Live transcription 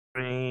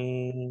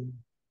screen.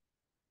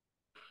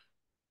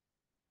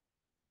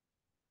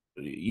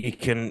 You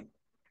can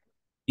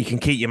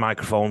keep your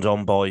microphones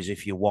on, boys,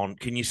 if you want.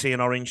 Can you see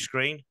an orange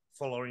screen?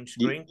 Full orange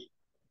Ye- screen?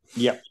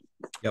 Yep.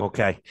 Yep.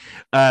 Okay.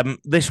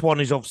 This one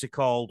is obviously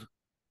called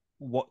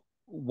what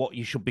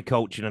you should be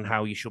coaching and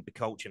how you should be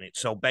coaching it.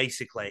 So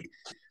basically,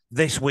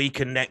 this week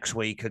and next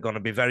week are going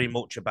to be very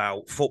much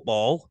about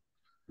football,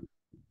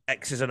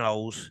 X's and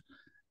O's,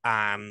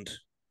 and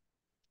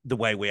the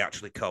way we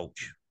actually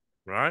coach,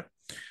 right?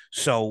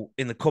 So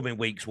in the coming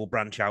weeks, we'll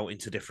branch out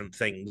into different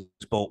things,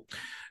 but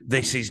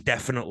this is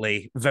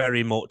definitely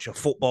very much a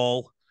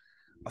football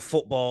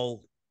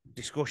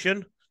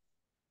discussion,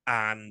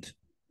 and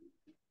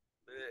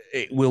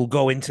it will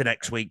go into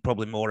next week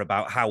probably more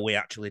about how we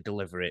actually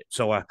deliver it.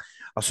 So I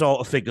sort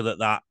of figure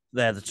that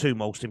they're the two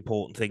most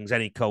important things.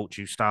 Any coach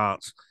who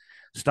starts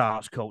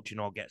coaching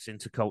or gets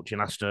into coaching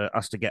has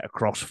to get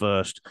across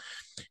first.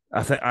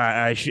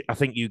 I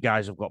think you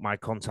guys have got my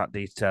contact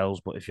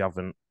details, but if you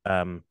haven't,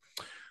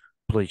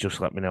 please just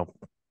let me know.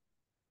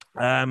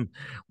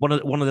 One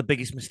of the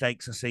biggest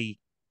mistakes I see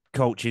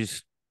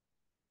coaches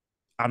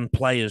and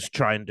players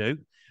try and do.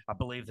 I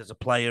believe there's a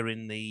player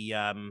in the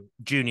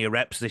junior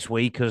reps this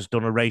week has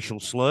done a racial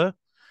slur,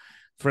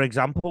 for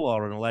example,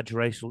 or an alleged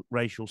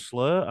racial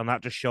slur, and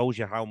that just shows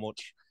you how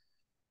much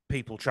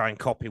people try and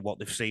copy what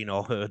they've seen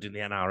or heard in the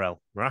NRL,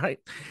 right?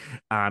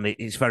 And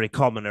it's very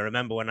common. I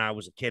remember when I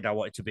was a kid, I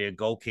wanted to be a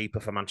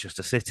goalkeeper for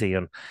Manchester City,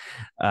 and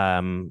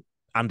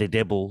Andy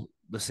Dibble,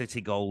 the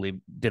City goalie,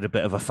 did a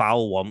bit of a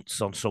foul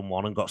once on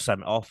someone and got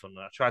sent off. And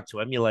I tried to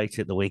emulate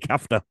it the week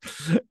after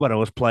when I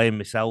was playing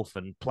myself.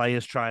 And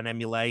players try and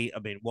emulate. I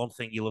mean, one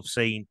thing you'll have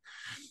seen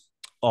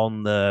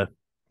on the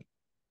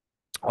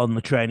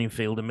training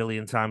field a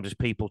million times is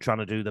people trying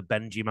to do the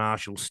Benji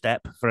Marshall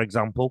step, for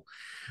example.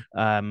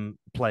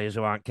 Players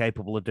who aren't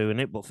capable of doing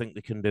it but think they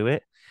can do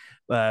it.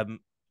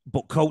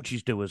 But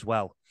coaches do as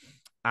well.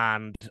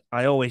 And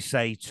I always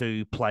say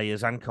to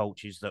players and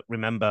coaches that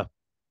remember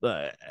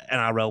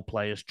NRL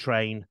players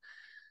train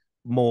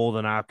more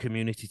than our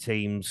community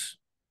teams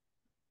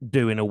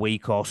do in a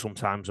week or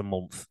sometimes a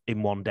month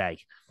in one day.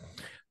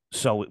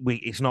 So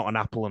it's not an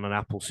apple and an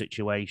apple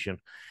situation.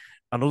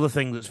 Another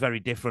thing that's very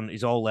different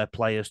is all their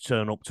players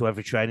turn up to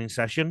every training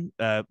session.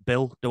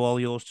 Bill, do all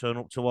yours turn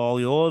up to all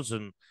yours?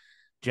 And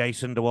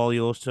Jason, do all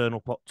yours turn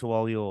up to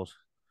all yours?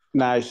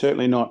 No,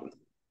 certainly not.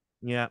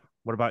 Yeah.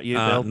 What about you,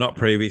 Bill? Not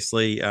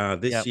previously. Yeah.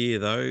 This year,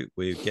 though,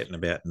 we're getting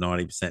about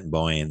 90%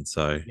 buy-in,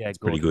 so Yeah. it's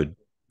pretty good.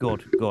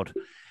 Good.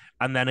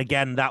 And then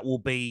again, that will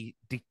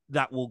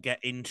get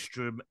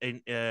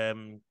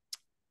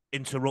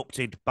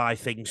interrupted by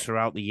things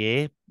throughout the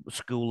year,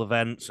 school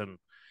events and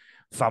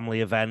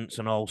family events,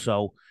 and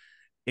also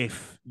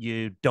if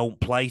you don't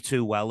play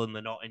too well and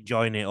they're not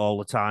enjoying it all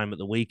the time at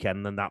the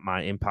weekend, then that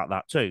might impact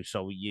that too.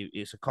 So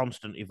it's a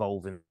constant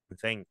evolving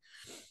thing.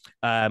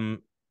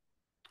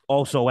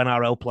 Also,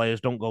 NRL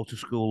players don't go to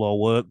school or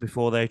work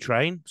before they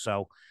train.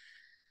 So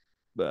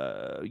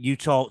you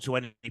talk to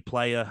any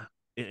player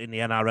in the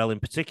NRL in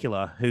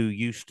particular who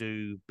used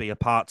to be a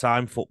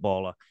part-time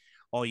footballer,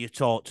 or you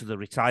talk to the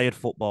retired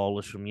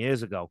footballers from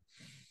years ago,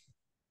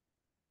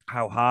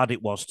 how hard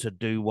it was to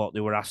do what they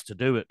were asked to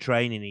do at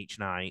training each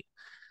night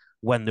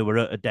when they were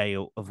at a day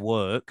of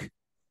work,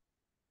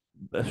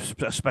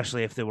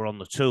 especially if they were on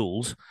the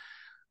tools.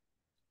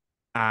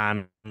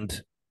 And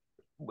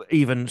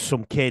even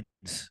some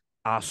kids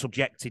are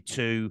subjected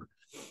to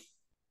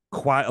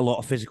quite a lot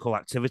of physical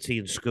activity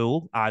in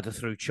school, either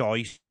through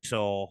choice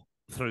or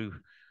through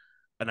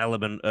an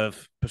element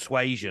of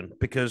persuasion,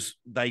 because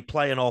they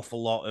play an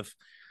awful lot of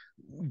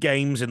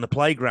games in the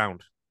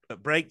playground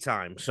at break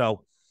time.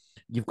 So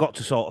you've got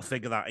to sort of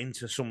figure that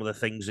into some of the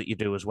things that you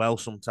do as well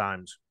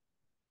sometimes.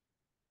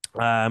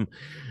 I've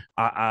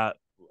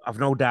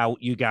no doubt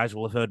you guys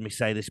will have heard me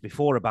say this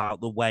before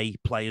about the way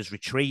players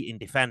retreat in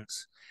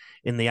defence.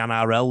 In the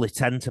NRL, they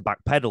tend to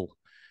backpedal,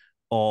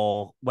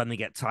 or when they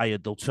get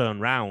tired, they'll turn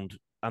round,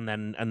 and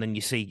then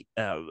you see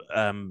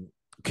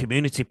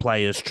community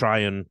players try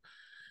and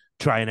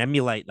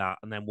emulate that,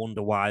 and then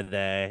wonder why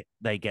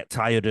they get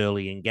tired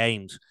early in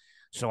games.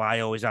 So I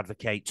always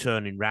advocate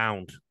turning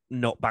round,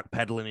 not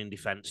backpedaling in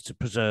defence to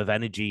preserve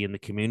energy in the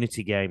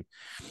community game.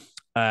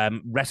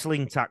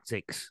 Wrestling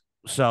tactics.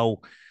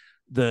 So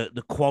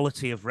the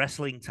quality of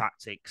wrestling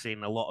tactics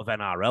in a lot of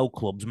NRL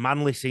clubs,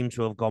 Manly seem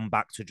to have gone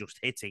back to just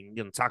hitting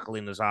and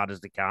tackling as hard as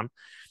they can,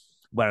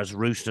 whereas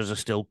Roosters are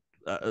still,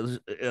 and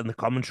the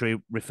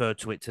commentary referred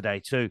to it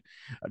today too,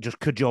 just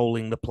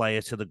cajoling the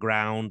player to the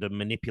ground and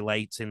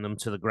manipulating them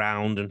to the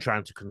ground and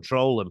trying to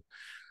control them.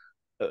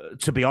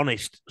 To be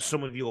honest,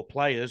 some of your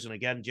players, and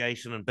again,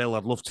 Jason and Bill,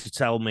 I'd love to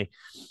tell me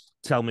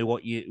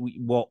what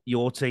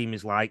your team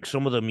is like.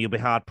 Some of them you'll be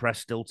hard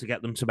pressed still to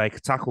get them to make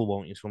a tackle,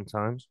 won't you?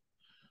 Sometimes.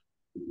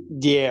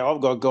 Yeah, I've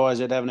got guys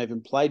that haven't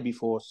even played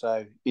before,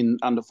 so in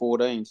under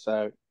 14,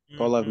 so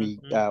I'll have me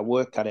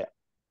work cut out.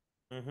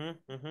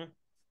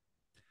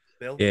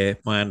 Bill? Yeah,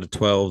 my under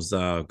 12s,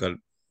 I've got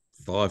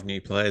 5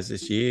 new players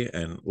this year,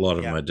 and a lot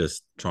of them are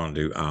just trying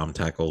to do arm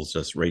tackles,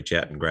 just reach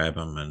out and grab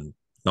them and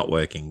not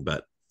working,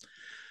 but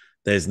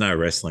there's no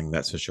wrestling,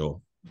 that's for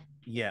sure.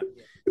 Yeah.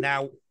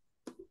 Now,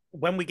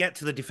 when we get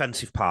to the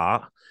defensive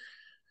part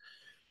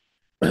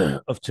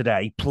of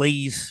today,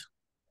 please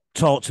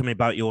talk to me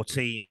about your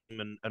team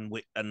and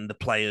the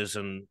players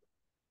and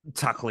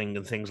tackling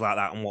and things like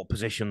that, and what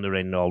position they're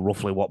in, or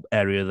roughly what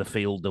area of the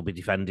field they'll be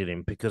defended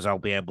in, because I'll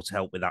be able to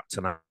help with that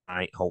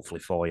tonight, hopefully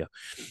for you.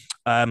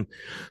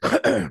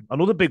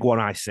 Another big one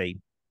I see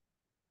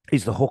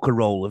is the hooker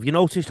role. Have you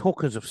noticed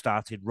hookers have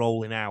started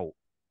rolling out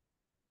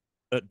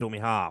at dummy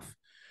half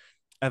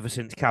ever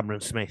since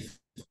Cameron Smith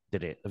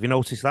did it? Have you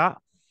noticed that?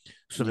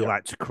 So they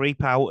like to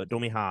creep out at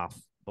dummy half,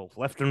 both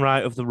left and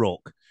right of the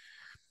ruck.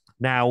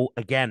 Now,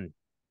 again,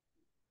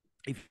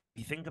 if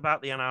you think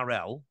about the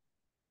NRL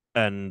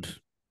and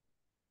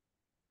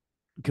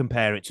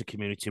compare it to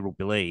community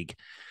rugby league,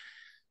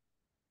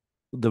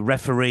 the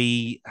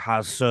referee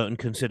has certain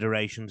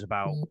considerations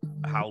about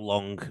how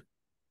long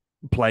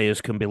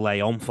players can be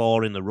lay on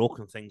for in the ruck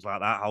and things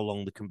like that, how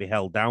long they can be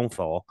held down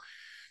for.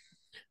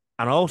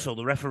 And also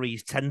the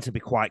referees tend to be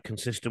quite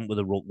consistent with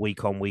the ruck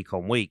week on week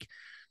on week.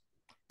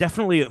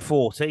 Definitely at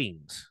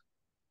 14s.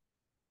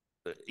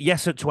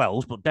 Yes, at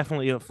 12s, but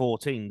definitely at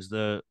 14s.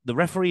 The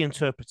referee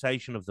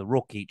interpretation of the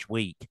ruck each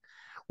week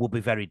will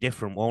be very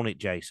different, won't it,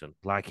 Jason?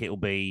 Like, it'll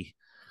be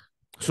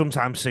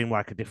sometimes seem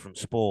like a different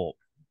sport.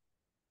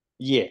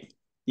 Yeah.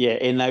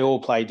 And they all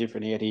play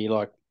different out here.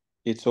 Like,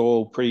 it's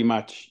all pretty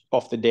much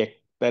off the deck.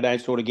 They don't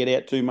sort of get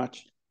out too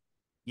much.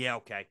 Yeah,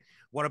 okay.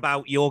 What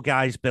about your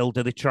guys, Bill?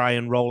 Do they try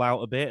and roll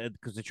out a bit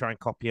because they try and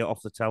copy it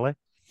off the telly?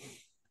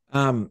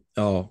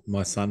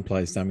 My son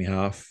plays dummy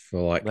half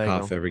for like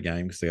half every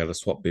game because they got to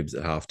swap bibs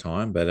at half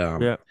time.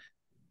 But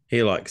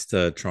he likes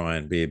to try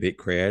and be a bit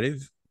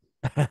creative.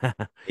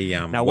 He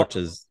now,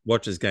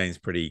 watches games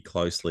pretty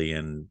closely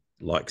and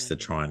likes to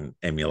try and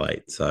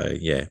emulate. So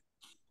yeah.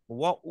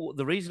 What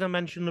the reason I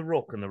mentioned the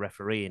ruck and the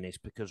refereeing is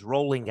because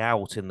rolling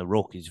out in the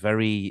ruck is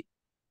very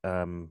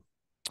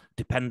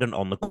dependent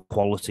on the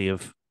quality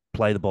of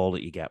play the ball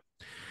that you get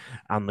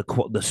and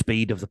the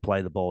speed of the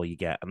play the ball you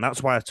get, and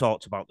that's why I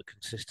talked about the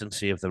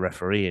consistency of the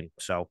refereeing.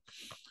 So,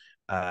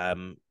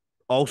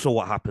 also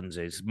what happens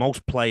is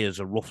most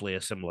players are roughly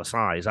a similar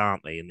size,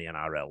 aren't they, in the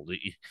NRL?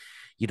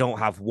 You don't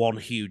have one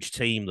huge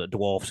team that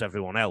dwarfs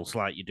everyone else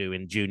like you do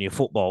in junior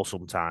football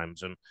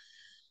sometimes, and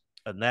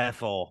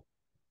therefore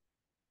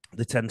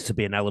there tends to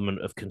be an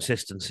element of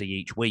consistency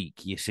each week.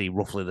 You see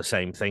roughly the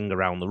same thing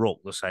around the ruck,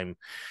 the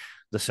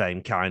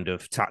same kind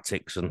of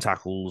tactics and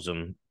tackles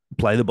and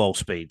play the ball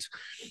speeds.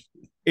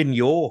 In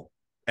your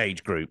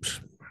age groups,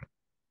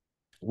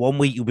 one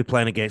week you'll be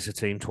playing against a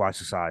team twice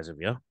the size of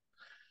you.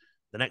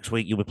 The next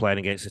week you'll be playing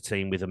against a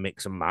team with a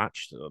mix and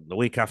match. The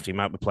week after you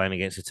might be playing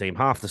against a team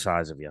half the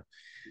size of you.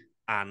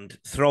 And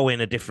throw in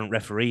a different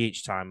referee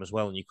each time as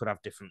well, and you could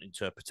have different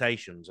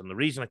interpretations. And the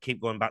reason I keep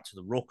going back to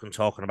the ruck and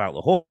talking about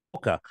the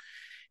hooker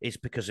is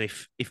because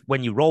if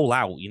when you roll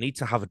out, you need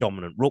to have a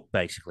dominant ruck,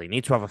 basically. You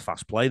need to have a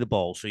fast play the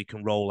ball so you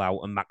can roll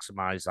out and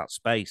maximize that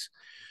space.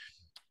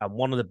 And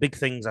one of the big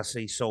things I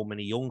see so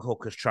many young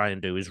hookers try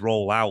and do is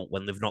roll out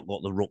when they've not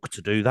got the ruck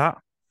to do that.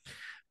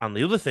 And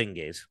the other thing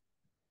is,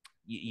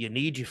 you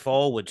need your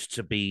forwards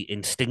to be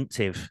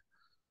instinctive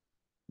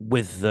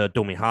with the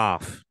dummy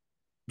half.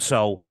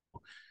 So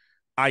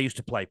I used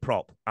to play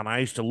prop, and I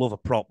used to love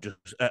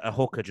a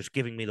hooker just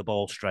giving me the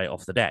ball straight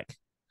off the deck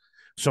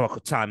so I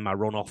could time my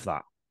run off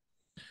that.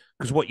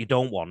 Because what you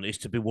don't want is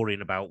to be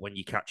worrying about when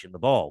you're catching the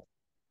ball.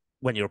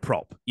 When you're a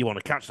prop, you want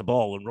to catch the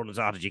ball and run as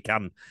hard as you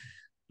can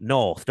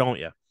north, don't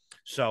you?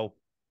 So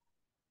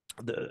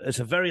it's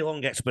a very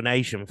long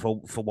explanation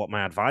for what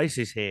my advice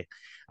is here.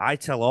 I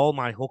tell all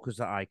my hookers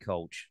that I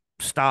coach,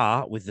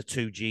 start with the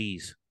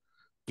 2Gs,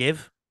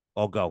 give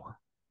or go.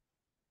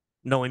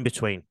 No in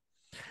between.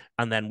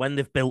 And then when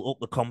they've built up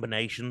the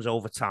combinations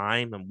over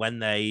time and when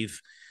they've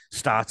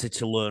started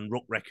to learn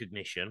ruck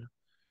recognition,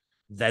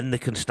 then they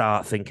can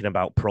start thinking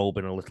about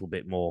probing a little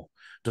bit more.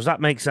 Does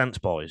that make sense,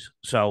 boys?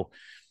 So,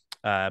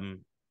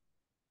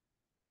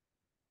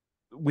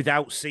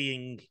 without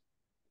seeing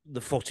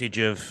the footage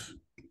of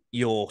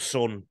your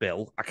son,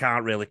 Bill, I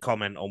can't really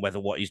comment on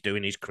whether what he's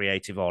doing is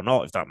creative or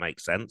not, if that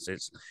makes sense.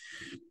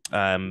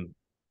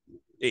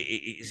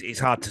 It's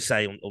hard to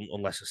say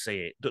unless I see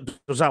it.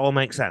 Does that all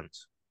make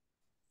sense?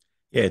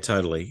 Yeah,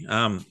 totally.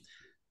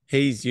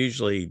 He's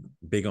usually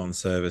big on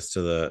service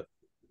to the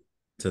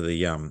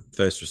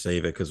first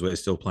receiver because we're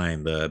still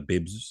playing the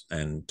bibs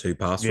and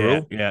 2-pass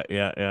rule.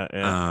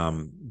 Yeah.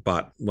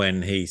 But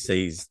when he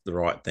sees the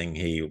right thing,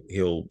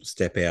 he'll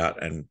step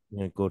out and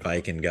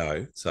fake and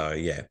go. So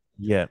he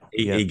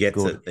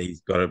gets it. He's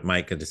got to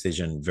make a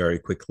decision very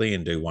quickly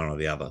and do one or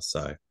the other.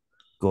 So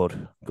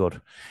good.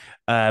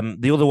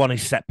 The other one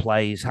is set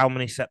plays. How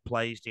many set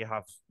plays do you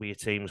have with your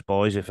teams,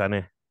 boys, if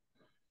any?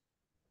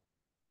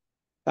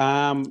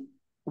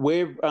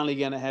 We're only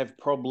going to have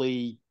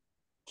probably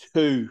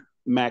 2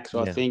 max,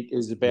 I think,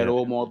 is about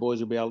all my boys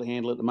will be able to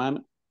handle at the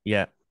moment.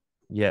 Yeah.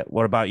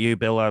 What about you,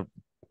 Bill? I'm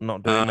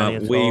not doing many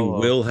at all? We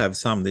will have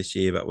some this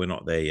year, but we're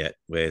not there yet.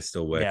 We're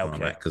still working on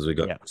that because we've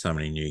got so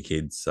many new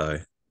kids. So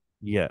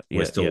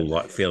we're still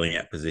like filling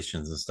out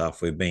positions and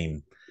stuff. We've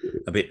been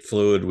a bit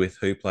fluid with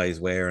who plays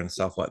where and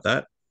stuff like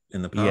that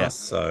in the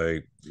past. So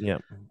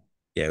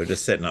we're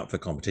just setting up for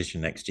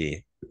competition next year.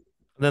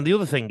 And then the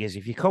other thing is,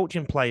 if you're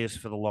coaching players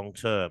for the long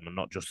term and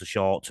not just the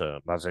short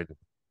term, as in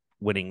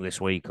winning this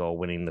week or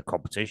winning the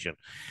competition,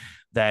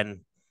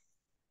 then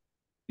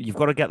you've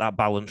got to get that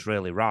balance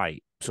really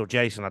right. So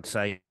Jason, I'd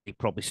say he'd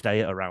probably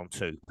stay at around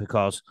 2,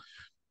 because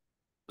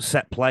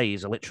set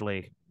plays are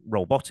literally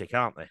robotic,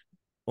 aren't they?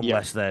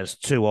 Unless there's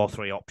 2 or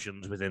 3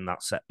 options within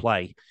that set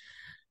play,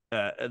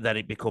 then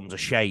it becomes a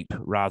shape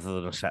rather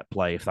than a set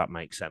play, if that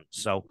makes sense.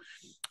 So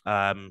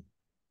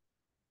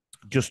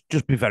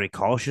just be very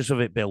cautious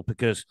of it, Bill,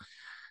 because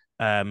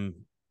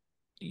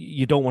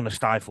you don't want to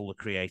stifle the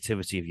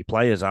creativity of your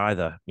players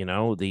either. You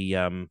know,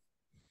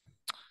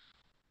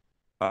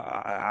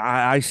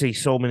 I see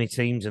so many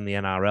teams in the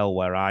NRL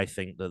where I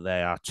think that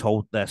they are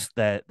told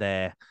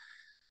their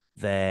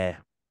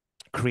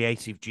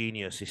creative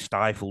genius is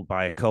stifled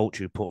by a coach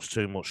who puts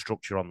too much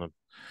structure on them.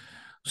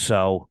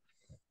 So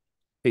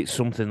it's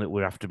something that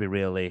we have to be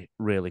really,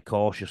 really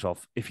cautious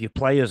of. If your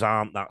players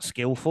aren't that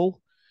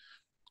skillful,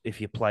 if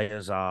you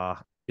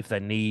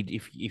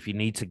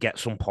need to get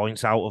some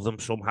points out of them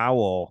somehow,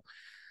 or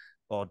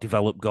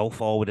develop go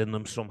forward in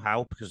them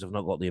somehow because they've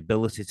not got the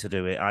ability to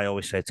do it, I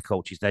always say to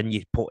coaches, then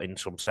you put in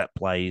some set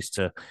plays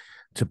to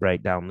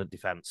break down the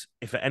defense.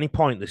 If at any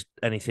point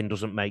anything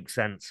doesn't make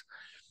sense,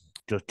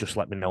 just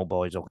let me know,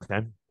 boys.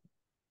 Okay.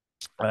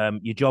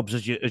 Your jobs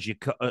as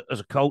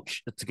a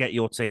coach to get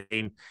your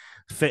team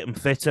fit and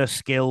fitter,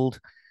 skilled,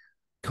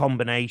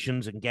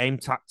 combinations and game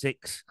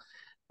tactics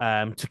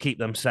to keep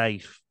them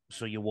safe.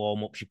 So your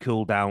warm ups, your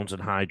cool downs,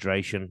 and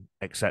hydration,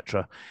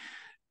 etc.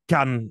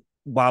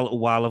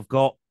 While I've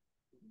got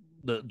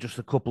just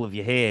a couple of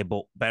you here,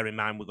 but bear in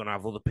mind we're going to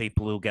have other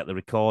people who'll get the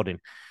recording.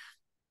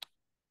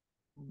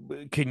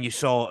 Can you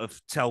sort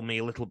of tell me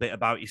a little bit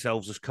about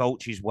yourselves as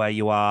coaches, where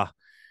you are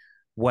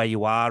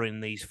in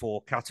these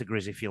 4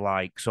 categories, if you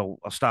like? So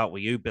I'll start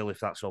with you, Bill,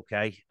 if that's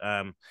okay.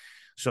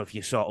 So if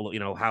you sort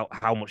of,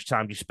 how much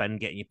time do you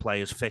spend getting your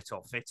players fit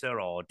or fitter,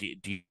 or do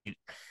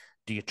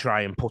you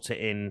try and put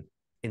it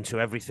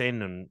into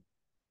everything and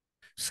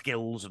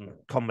skills and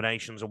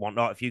combinations and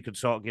whatnot? If you could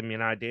sort of give me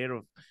an idea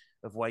of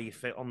where you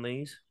fit on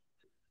these.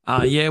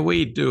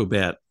 We do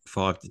about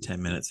 5 to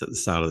 10 minutes at the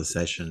start of the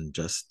session,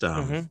 just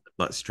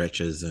like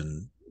stretches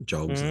and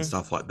jogs and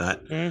stuff like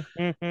that.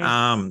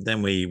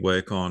 Then we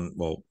work on,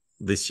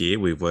 this year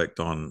we've worked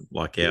on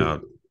like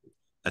our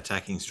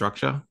attacking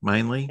structure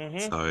mainly.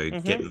 So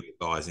getting the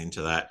guys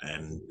into that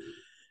and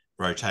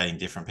rotating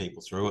different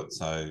people through it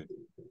so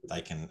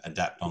they can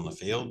adapt on the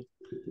field.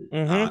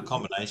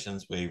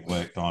 Combinations, we've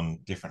worked on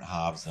different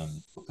halves, and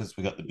because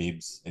we got the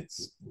bibs,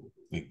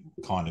 we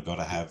kind of got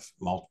to have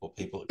multiple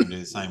people that can do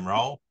the same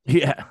role.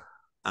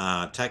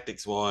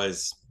 Tactics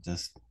wise,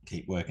 just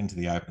keep working to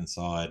the open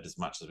side as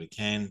much as we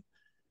can.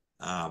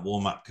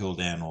 Warm up, cool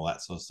down, all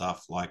that sort of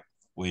stuff. Like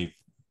my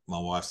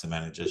wife's the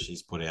manager.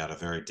 She's put out a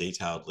very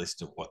detailed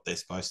list of what they're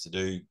supposed to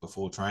do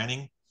before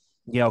training.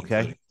 Yeah,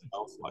 okay.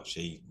 Like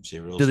she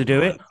really. Do they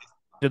do it?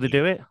 Do they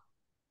do it?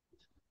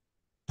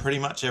 Pretty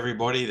much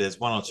everybody. There's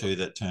 1 or 2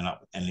 that turn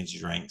up energy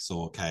drinks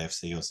or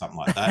KFC or something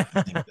like that.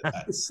 I think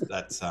that's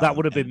that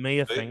would have been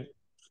me, I think.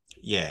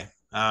 Yeah.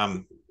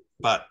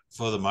 But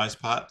for the most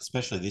part,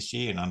 especially this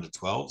year in under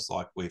 12s,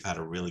 like we've had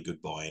a really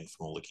good buy-in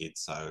from all the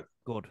kids. So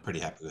good. Pretty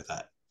happy with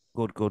that.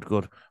 Good.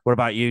 What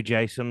about you,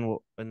 Jason,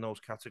 in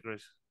those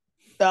categories?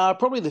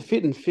 Probably the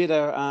fit and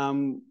fitter. I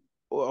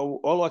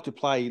like to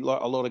play a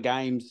lot of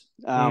games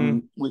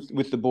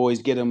with the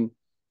boys, get them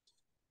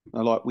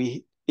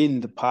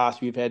in the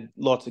past, we've had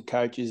lots of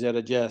coaches that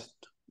are just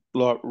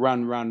like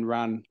run.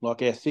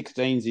 Like our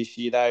 16s this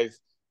year,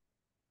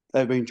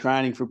 they've been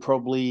training for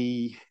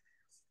probably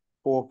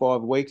 4 or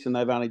 5 weeks, and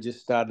they've only just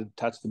started to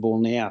touch the ball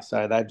now.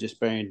 So they've just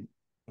been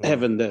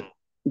having the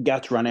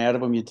guts run out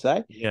of them, you'd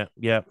say. Yeah.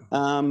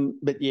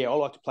 But yeah, I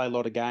like to play a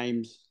lot of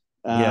games.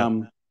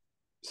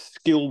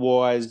 Skill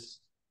wise,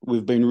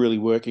 we've been really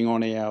working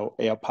on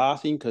our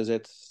passing, because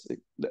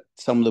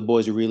some of the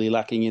boys are really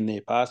lacking in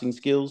their passing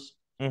skills.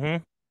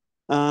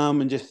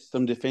 And just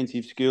some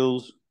defensive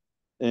skills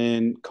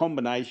and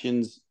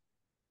combinations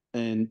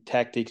and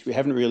tactics. We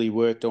haven't really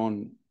worked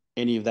on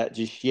any of that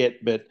just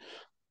yet, but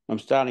I'm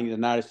starting to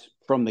notice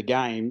from the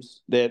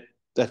games that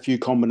a few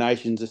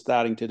combinations are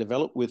starting to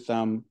develop with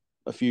a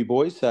few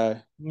boys,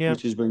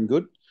 which has been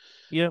good.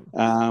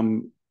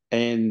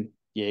 And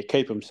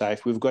keep them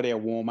safe. We've got our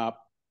warm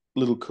up,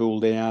 little cool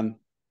down,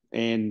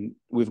 and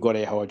we've got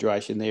our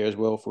hydration there as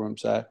well for them.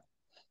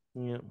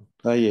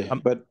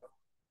 But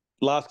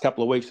last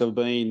couple of weeks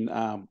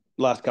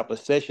last couple of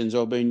sessions,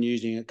 I've been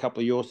using a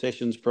couple of your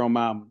sessions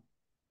from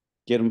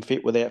Get Them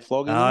Fit Without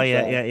Flogging. Oh,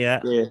 yeah.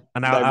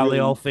 And how are they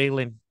all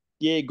feeling?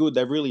 Yeah, good.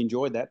 They've really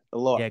enjoyed that a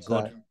lot. Yeah,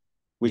 good.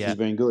 Which has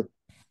been good.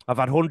 I've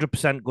had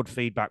 100% good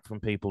feedback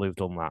from people who've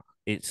done that.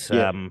 It's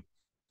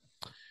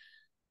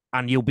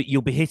and you'll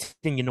be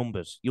hitting your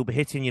numbers. You'll be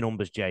hitting your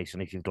numbers,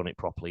 Jason, if you've done it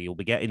properly. You'll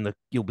be getting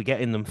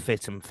them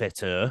fit and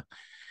fitter.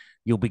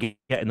 you'll be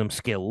getting them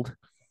skilled.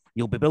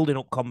 You'll be building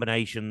up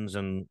combinations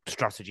and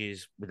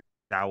strategies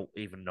without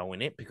even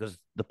knowing it, because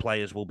the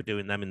players will be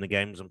doing them in the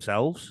games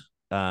themselves.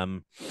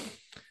 There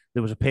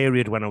was a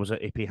period when I was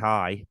at Ippy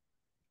High,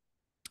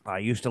 I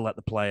used to let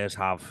the players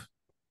have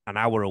an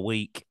hour a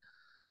week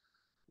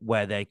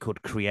where they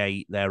could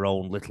create their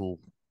own little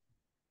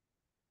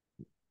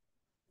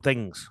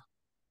things.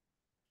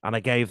 And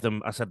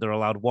I said they're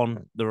allowed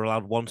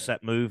one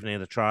set move near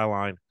the try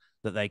line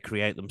that they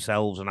create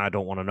themselves, and I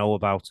don't want to know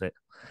about it.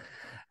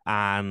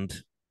 And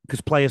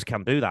because players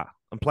can do that,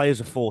 and players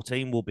of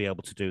 14 will be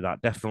able to do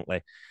that,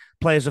 definitely.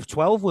 Players of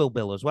 12 will,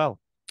 Bill, as well.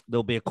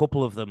 There'll be a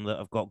couple of them that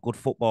have got good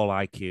football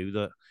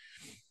IQ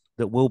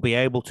that will be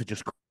able to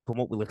just come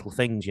up with little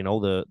things.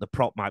 The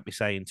prop might be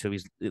saying to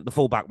the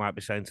fullback might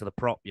be saying to the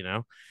prop,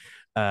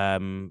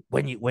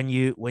 when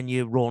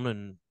you run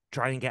and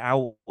try and get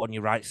out on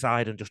your right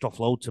side and just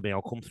offload to me,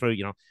 I'll come through,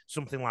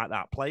 something like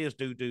that. Players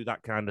do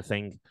that kind of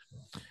thing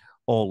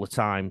all the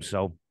time.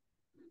 So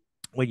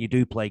when you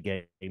do play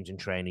games in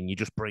training, you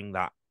just bring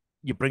that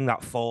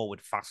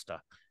forward faster,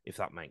 if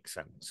that makes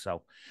sense.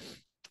 So,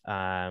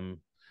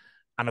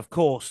 and of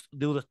course,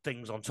 the other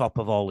things on top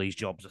of all these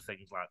jobs are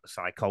things like the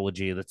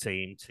psychology of the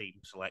team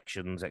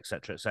selections,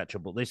 etc.,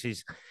 etc. But this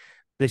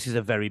is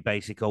a very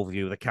basic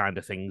overview of the kind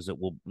of things that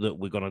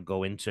we're going to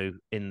go into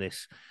in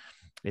this.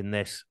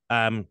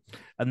 And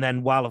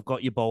then while I've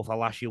got you both,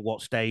 I'll ask you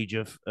what stage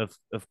of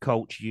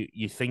coach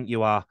you think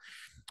you are.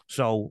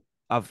 So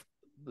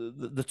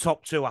the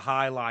top two are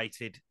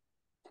highlighted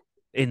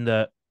in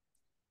the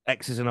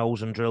X's and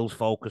O's and drills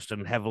focused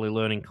and heavily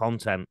learning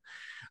content.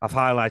 I've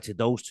highlighted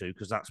those two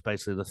because that's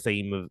basically the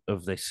theme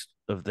of this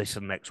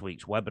and next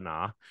week's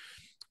webinar.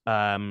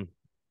 And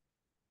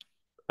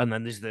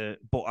then there's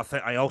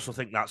I also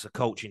think that's a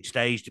coaching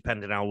stage,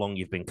 depending how long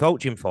you've been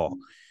coaching for.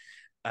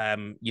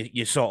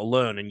 You sort of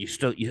learn, and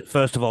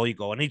first of all you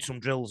go, I need some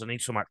drills, I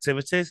need some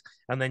activities,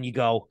 and then you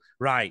go,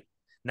 right,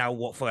 now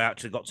what have I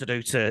actually got to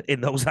do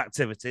in those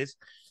activities?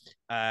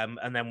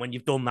 And then when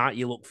you've done that,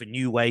 you look for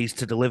new ways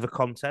to deliver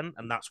content,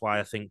 and that's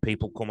why I think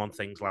people come on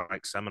things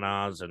like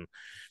seminars and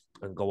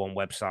go on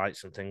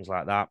websites and things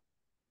like that.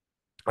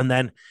 And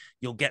then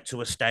you'll get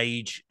to a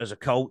stage as a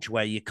coach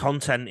where your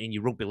content in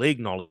your rugby league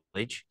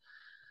knowledge,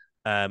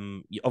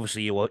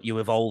 obviously you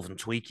evolve and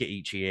tweak it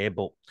each year,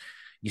 but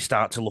you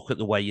start to look at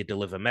the way you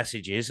deliver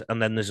messages.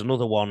 And then there's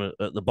another one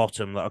at the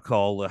bottom that I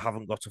call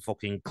haven't got a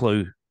fucking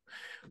clue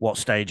what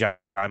stage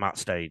I'm at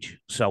stage.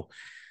 So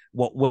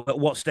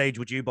what stage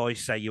would you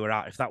boys say you were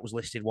at? If that was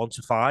listed 1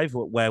 to 5,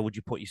 where would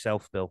you put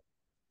yourself, Bill?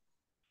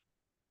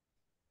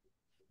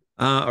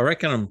 I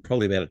reckon I'm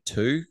probably about a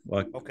 2.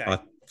 Okay. I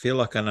feel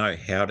like I know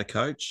how to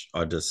coach.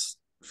 I just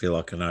feel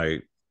like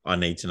I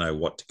need to know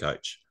what to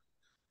coach,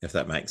 if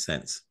that makes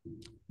sense.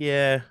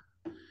 Yeah.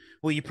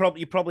 Well, you're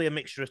probably a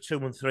mixture of 2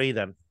 and 3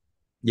 then.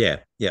 Yeah.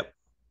 Yep.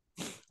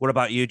 What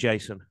about you,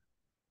 Jason?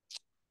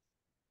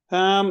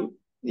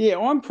 Yeah,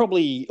 I'm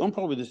probably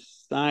the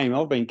same.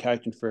 I've been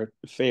coaching for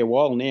a fair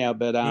while now,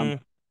 but I'm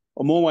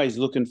always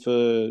looking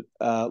for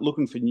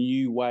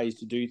new ways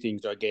to do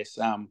things, I guess.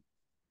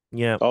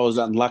 Yeah, I was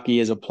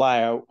unlucky as a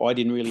player. I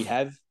didn't really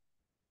have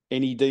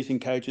any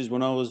decent coaches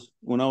when I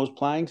was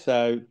playing,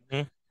 so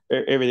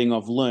everything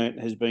I've learnt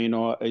has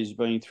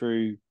been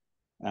through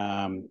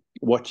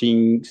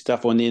watching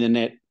stuff on the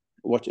internet,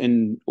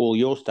 watching all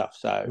your stuff.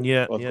 So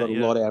I've got a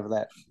lot out of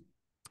that.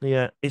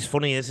 Yeah, it's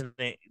funny, isn't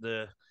it?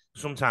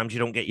 Sometimes you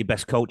don't get your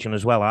best coaching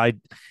as well. I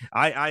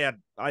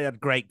had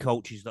great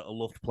coaches that I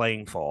loved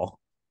playing for,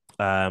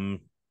 and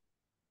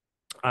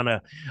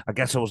I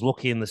guess I was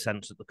lucky in the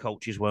sense that the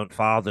coaches weren't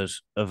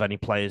fathers of any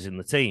players in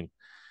the team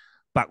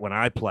back when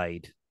I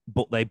played,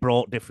 but they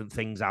brought different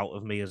things out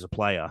of me as a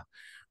player.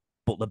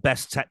 But the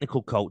best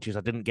technical coaches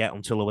I didn't get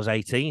until I was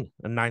 18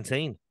 and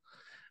 19,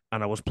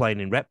 and I was playing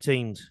in rep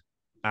teams,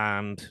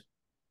 and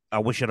I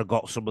wish I'd have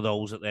got some of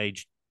those at the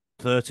age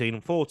 13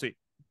 and 14.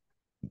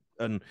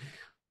 And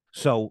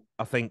so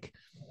I think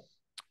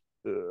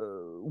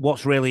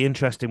what's really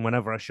interesting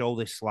whenever I show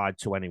this slide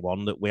to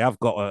anyone, that we have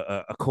got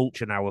a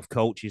culture now of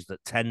coaches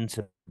that tend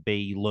to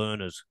be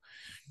learners,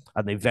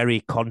 and they're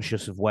very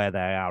conscious of where they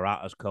are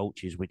at as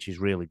coaches, which is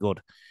really good.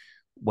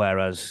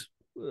 Whereas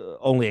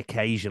only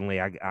occasionally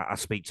I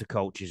speak to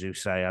coaches who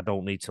say I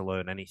don't need to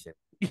learn anything,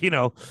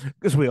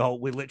 because we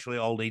literally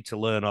all need to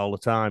learn all the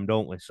time,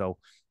 don't we? So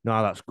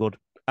no, that's good.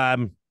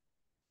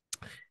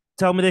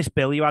 Tell me this,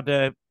 Bill. You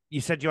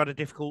said you had a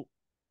difficult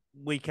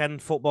weekend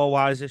football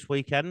wise this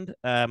weekend.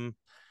 Did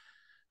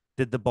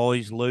the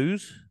boys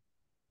lose?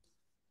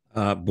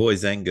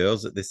 Boys and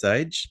girls at this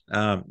age.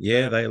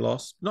 They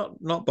lost.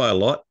 Not by a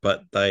lot,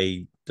 but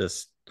they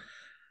just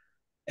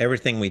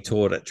everything we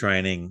taught at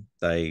training,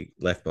 they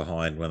left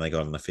behind when they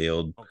got on the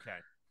field. Okay.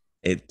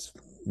 It's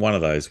one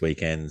of those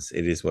weekends.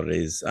 It is what it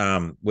is.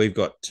 We've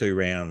got 2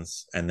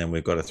 rounds and then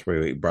we've got a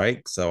 3-week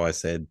break. So I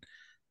said,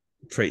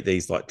 treat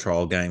these like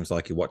trial games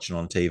like you're watching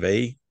on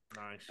TV.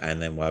 Nice.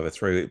 And then we'll have a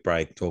 3-week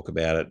break, talk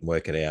about it,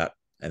 work it out,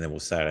 and then we'll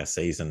start our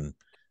season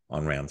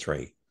on round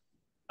 3.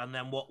 And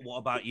then what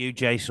about you,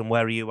 Jason?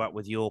 Where are you at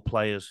with your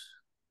players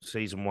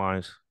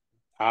season-wise?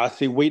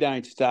 See, we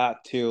don't start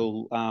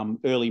till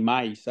early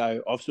May,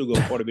 so I've still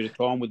got quite a bit of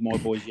time with my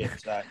boys yet.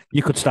 So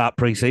you could start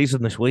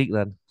pre-season this week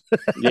then.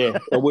 Yeah,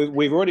 well,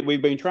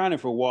 we've been training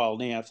for a while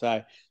now,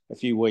 so a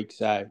few weeks.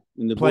 So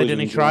and the played boys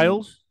any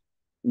trials?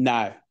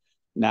 No,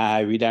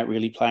 we don't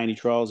really play any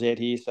trials out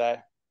here. So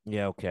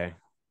yeah, okay,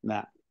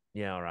 nah.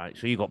 Yeah, all right.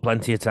 So you got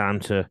plenty of time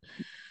to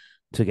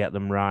get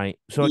them right.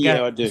 So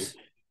I do.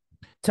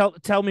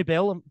 Tell me,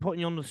 Bill. I'm putting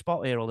you on the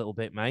spot here a little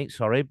bit, mate.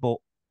 Sorry, but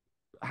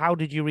how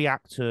did you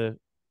react to,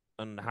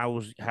 and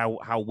how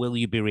will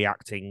you be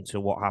reacting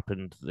to what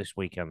happened this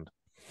weekend?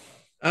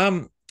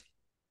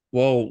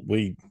 Well,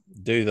 we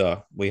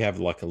have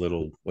like a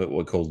little what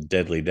we call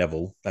Deadly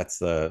Devil. That's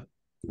the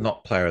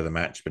not player of the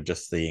match, but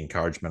just the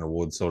encouragement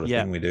award sort of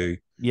thing we do.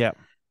 Yeah.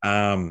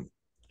 And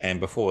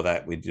before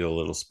that, we did a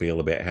little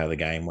spiel about how the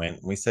game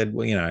went. We said,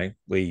 well,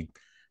 we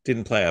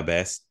didn't play our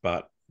best,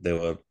 but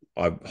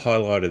I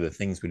highlighted the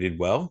things we did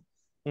well.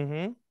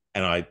 Mm-hmm.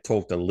 And I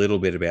talked a little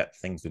bit about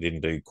things we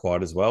didn't do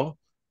quite as well.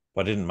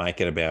 But I didn't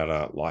make it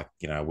about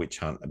a witch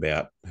hunt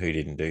about who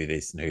didn't do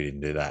this and who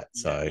didn't do that.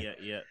 So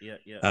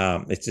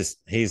it's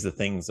just here's the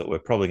things that we're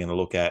probably going to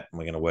look at and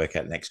we're going to work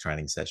at next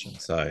training session.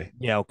 So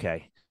yeah,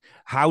 okay.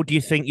 How do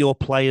you think your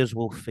players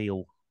will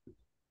feel?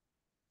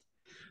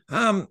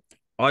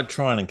 I'd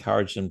try and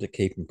encourage them to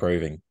keep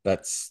improving.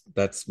 That's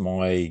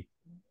my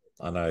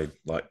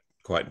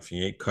quite for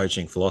you,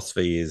 coaching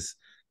philosophy is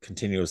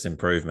continuous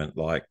improvement.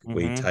 Like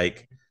we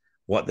take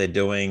what they're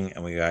doing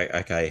and we go,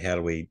 okay, how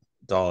do we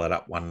dial it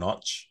up one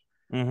notch?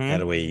 How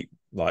do we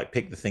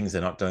pick the things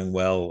they're not doing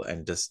well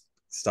and just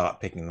start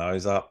picking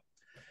those up?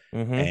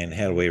 And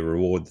how do we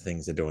reward the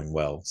things they're doing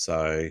well?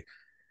 So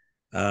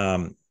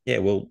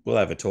we'll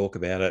have a talk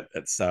about it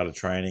at the start of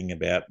training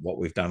about what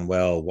we've done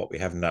well, what we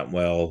haven't done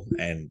well,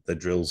 and the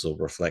drills will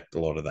reflect a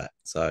lot of that.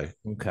 So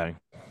okay,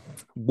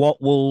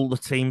 what will the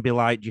team be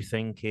like, do you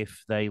think,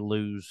 if they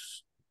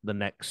lose the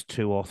next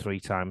 2 or 3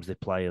 times they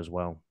play as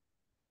well?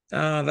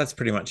 That's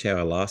pretty much how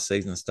our last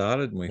season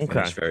started, and we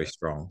finished very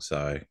strong.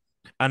 So,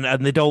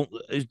 and they don't.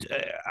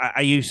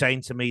 Are you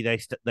saying to me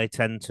they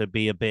tend to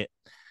be a bit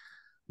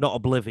not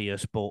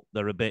oblivious, but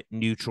they're a bit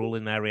neutral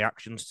in their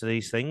reactions to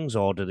these things,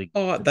 or do they?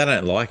 Oh, they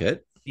don't like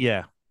it.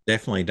 Yeah,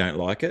 definitely don't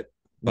like it.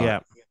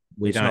 But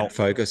we don't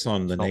focus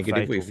on the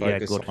negative. We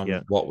focus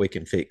on what we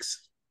can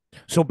fix.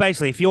 So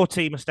basically, if your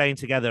team are staying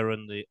together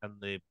and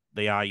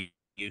they are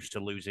used to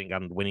losing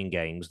and winning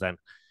games, then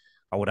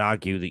I would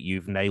argue that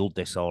you've nailed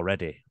this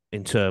already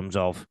in terms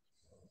of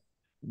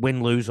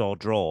win, lose, or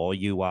draw.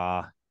 You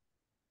are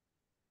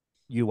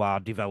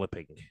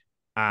developing.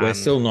 And we're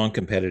still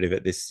non-competitive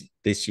at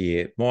this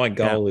year. My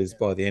goal is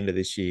by the end of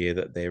this year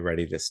that they're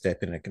ready to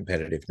step in a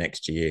competitive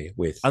next year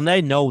with. And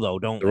they know though,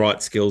 don't the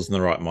right skills and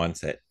the right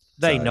mindset.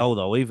 They know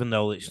though, even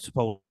though it's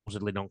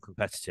supposedly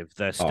non-competitive,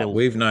 they're still.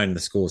 We've known the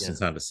score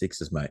since under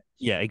sixes, mate.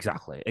 Yeah,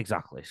 exactly.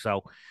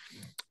 So,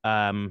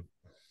 and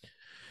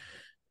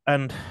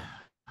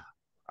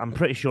I'm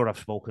pretty sure I've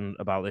spoken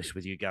about this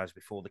with you guys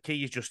before. The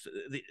key is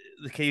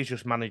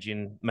just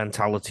managing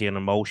mentality and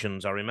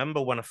emotions. I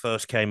remember when I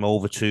first came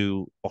over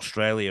to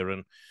Australia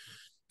and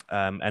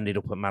ended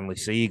up at Manly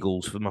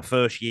Seagulls for my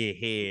first year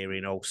here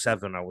in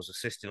 2007. I was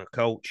assisting a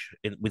coach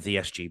with the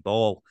SG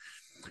Ball,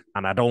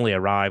 and I'd only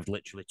arrived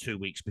literally 2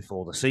 weeks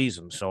before the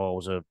season, so I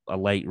was a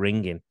late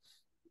ringing.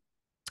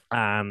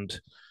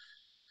 And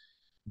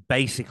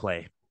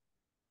basically,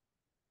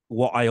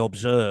 what I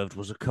observed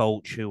was a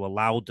coach who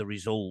allowed the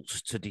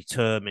results to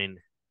determine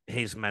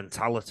his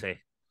mentality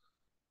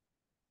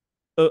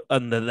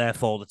and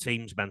therefore the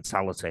team's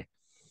mentality.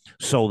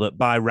 So that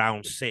by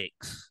round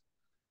 6,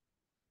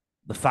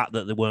 the fact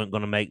that they weren't going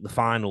to make the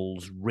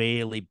finals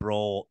really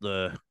brought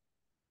the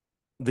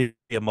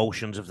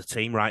emotions of the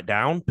team right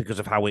down because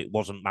of how it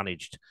wasn't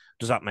managed.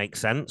 Does that make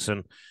sense?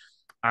 And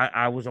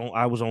I was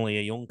only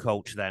a young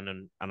coach then,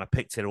 and I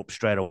picked it up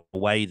straight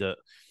away that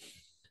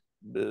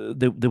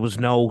there was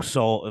no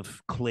sort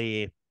of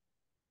clear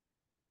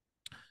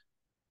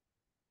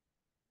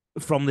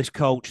from this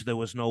coach. There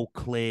was no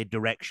clear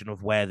direction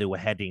of where they were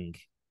heading.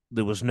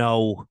 There was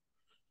no,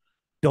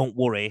 don't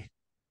worry,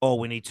 all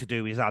we need to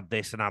do is add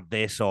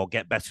this, or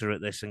get better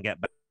at this and get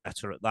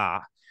better at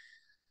that,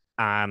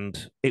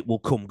 and it will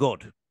come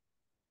good.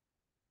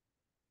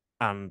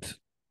 And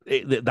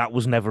that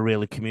was never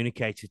really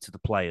communicated to the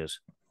players.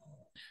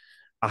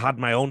 I had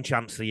my own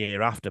chance the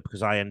year after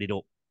because I ended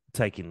up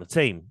taking the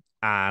team,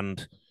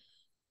 and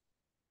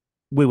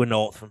we were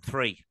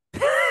 0-3.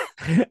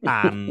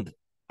 And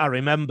I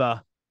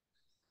remember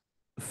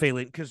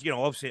feeling, because,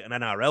 obviously at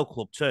an NRL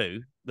club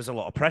too, there's a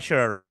lot of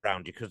pressure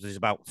around you because there's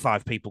about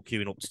 5 people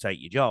queuing up to take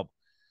your job.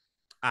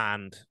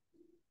 And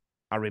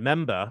I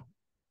remember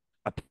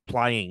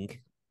applying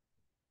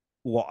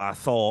what I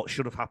thought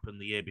should have happened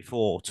the year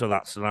before to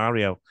that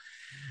scenario.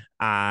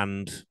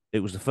 And it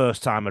was the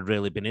first time I'd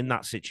really been in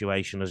that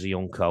situation as a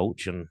young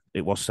coach. And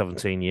it was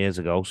 17 years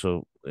ago,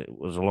 so it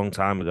was a long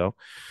time ago.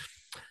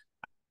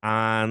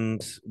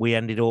 And we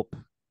ended up,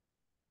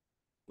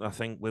 I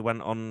think we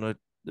went on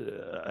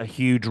a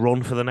huge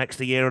run for the next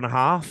year and a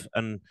half,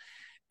 and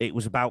it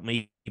was about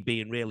me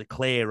being really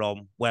clear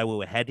on where we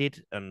were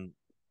headed, and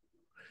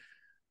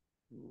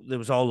there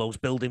was all those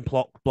building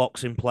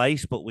blocks in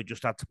place, but we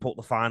just had to put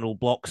the final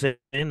blocks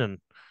in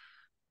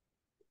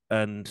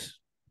and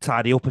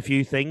tidy up a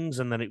few things,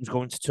 and then it was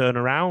going to turn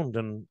around,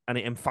 and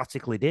it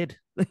emphatically did.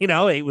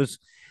 It was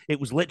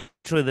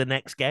literally the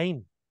next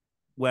game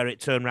where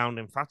it turned around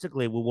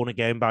emphatically. We won a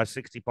game by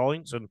 60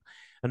 points and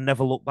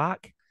never looked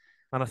back.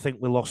 And I think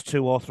we lost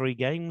 2 or 3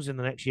 games in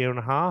the next year and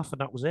a half, and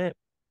that was it.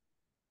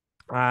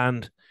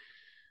 And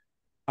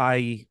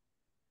I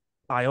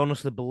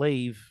honestly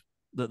believe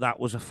that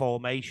was a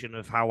formation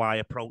of how I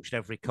approached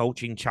every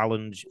coaching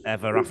challenge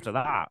ever after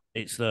that.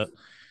 It's that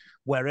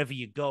wherever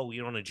you go,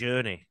 you're on a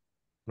journey,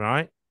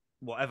 right?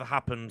 Whatever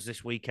happens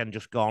this weekend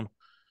just gone,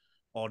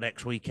 or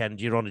next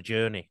weekend, you're on a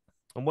journey.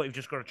 And what you've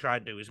just got to try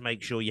and do is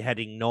make sure you're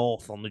heading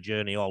north on the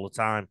journey all the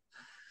time.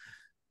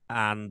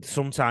 And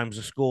sometimes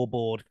the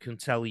scoreboard can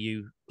tell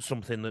you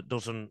something that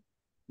doesn't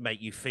make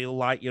you feel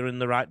like you're in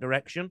the right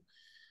direction.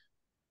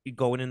 You're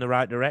going in the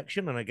right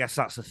direction. And I guess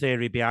that's the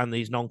theory behind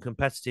these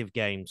non-competitive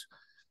games.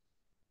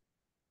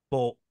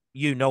 But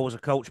as a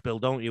coach, Bill,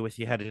 don't you, if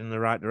you're headed in the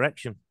right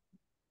direction,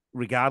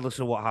 regardless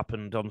of what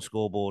happened on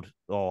scoreboard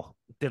or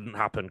didn't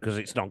happen, because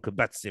it's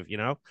non-competitive,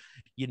 don't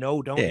you?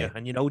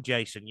 And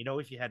Jason,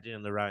 if you're heading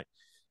in the right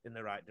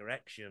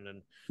direction.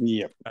 And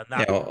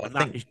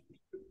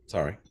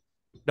sorry.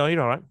 No,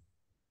 you're all right.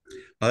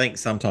 I think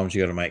sometimes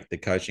you got to make the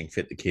coaching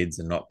fit the kids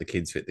and not the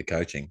kids fit the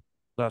coaching.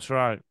 That's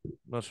right.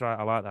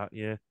 I like that.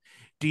 Yeah.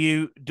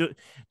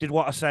 Did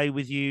what I say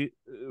with you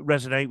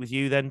resonate with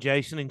you then,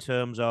 Jason, in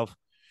terms of,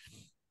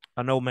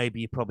 I know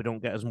maybe you probably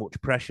don't get as much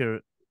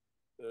pressure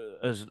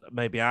as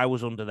maybe I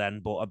was under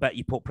then, but I bet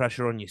you put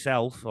pressure on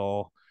yourself,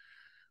 or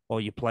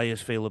your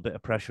players feel a bit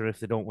of pressure if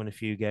they don't win a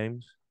few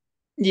games.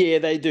 Yeah,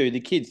 they do. The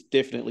kids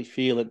definitely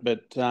feel it,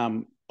 but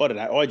I don't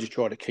know. I just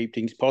try to keep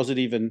things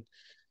positive and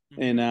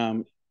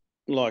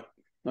like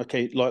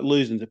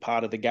losing's a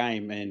part of the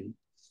game,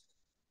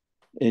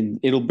 and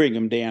it'll bring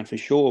them down for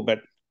sure.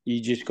 But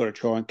you just got to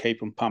try and keep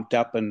them pumped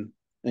up and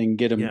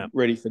get them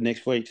ready for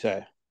next week.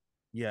 So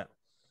yeah,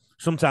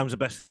 sometimes the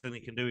best thing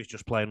you can do is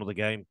just play another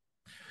game.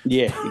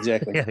 Yeah,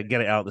 exactly. Yeah,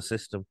 get it out of the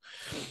system.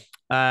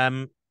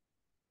 Now,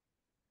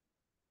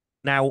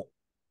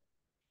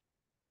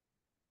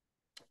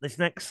 this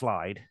next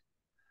slide,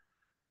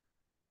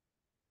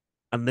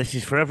 and this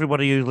is for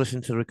everybody who's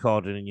listening to the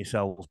recording and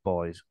yourselves,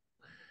 boys.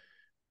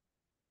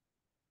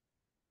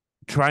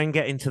 Try and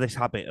get into this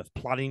habit of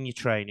planning your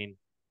training,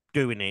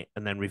 doing it,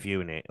 and then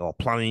reviewing it, or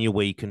planning your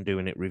week and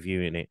doing it,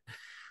 reviewing it.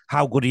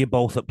 How good are you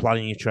both at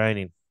planning your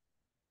training?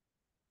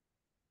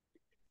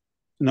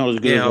 Not as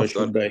good as I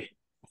should be.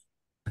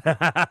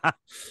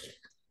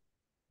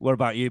 What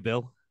about you,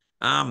 Bill?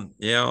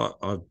 Yeah,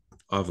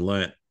 I've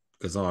learnt,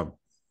 because I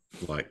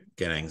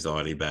get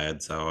anxiety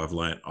bad, so I've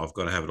learnt I've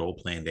got to have it all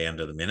planned down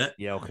to the minute.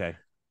 Yeah, okay.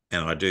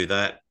 And I do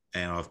that,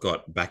 and I've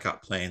got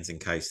backup plans in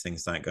case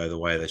things don't go the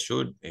way they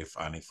should. If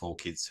only 4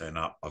 kids turn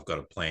up, I've got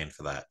a plan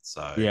for that.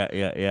 So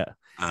yeah.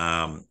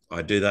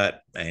 I do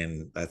that,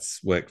 and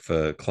that's worked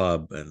for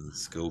club and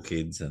school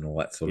kids and all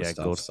that sort of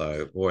stuff. Good. So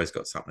I've always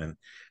got something.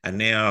 And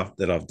now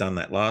that I've done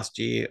that last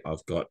year,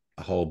 I've got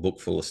a whole book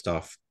full of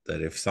stuff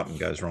that if something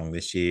goes wrong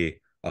this year,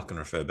 I can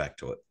refer back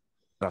to it.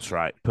 That's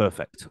right.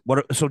 Perfect.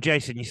 So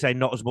Jason, you say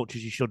not as much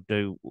as you should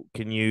do.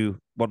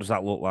 What does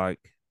that look like?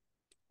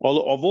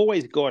 Well, I've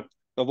always got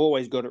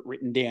it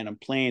written down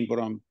and planned what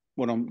I'm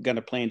going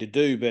to plan to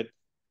do, but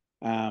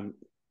I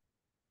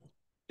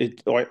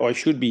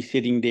should be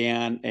sitting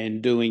down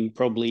and doing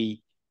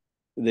probably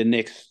the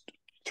next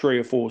 3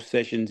 or 4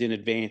 sessions in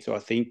advance. I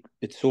think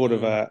it's sort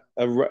of a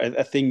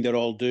thing that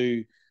I'll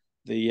do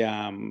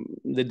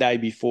the day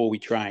before we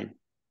train.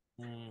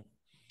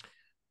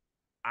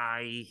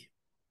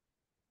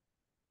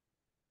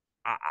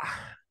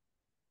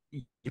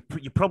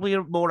 You're probably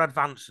more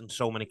advanced than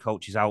so many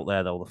coaches out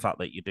there, though, the fact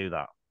that you do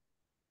that.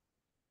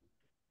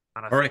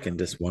 And I reckon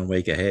just 1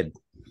 week ahead.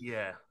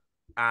 Yeah.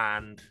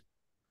 And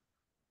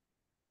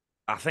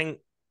I think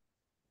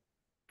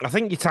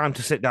your time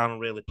to sit down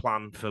and really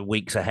plan for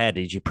weeks ahead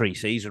is your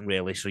pre-season,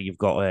 really. So you've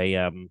got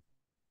a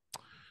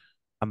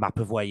map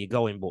of where you're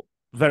going, but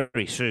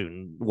very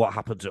soon what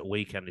happens at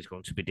weekend is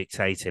going to be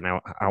dictating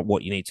out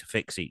what you need to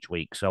fix each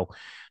week. So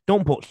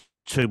don't put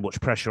too much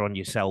pressure on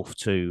yourself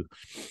to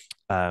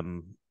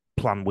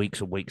plan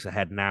weeks and weeks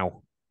ahead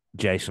now,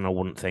 Jason. I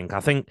wouldn't think. I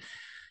think,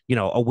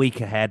 a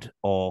week ahead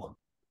or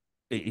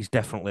is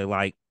definitely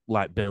like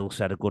Bill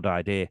said, a good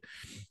idea.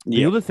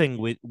 The other thing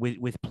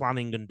with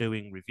planning and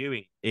doing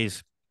reviewing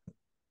is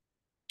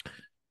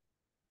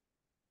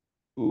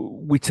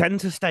we tend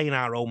to stay in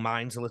our own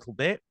minds a little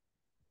bit,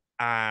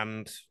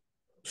 and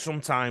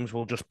sometimes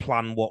we'll just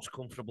plan what's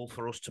comfortable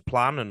for us to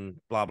plan and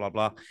blah, blah,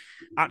 blah.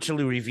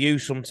 Actually review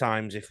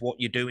sometimes if what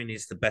you're doing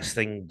is the best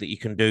thing that you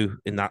can do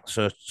in that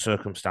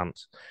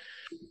circumstance.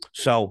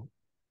 So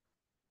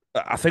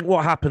I think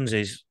what happens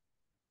is,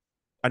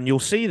 and you'll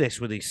see this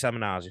with these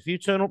seminars, if you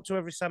turn up to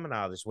every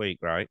seminar this week,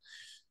 right,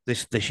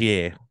 this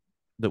year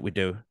that we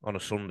do on a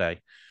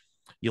Sunday,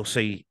 you'll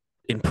see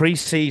in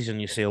pre-season,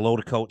 you see a load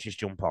of coaches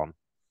jump on.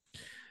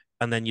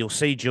 And then you'll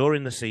see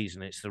during the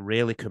season, it's the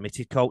really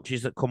committed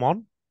coaches that come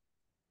on.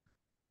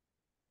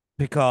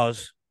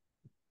 Because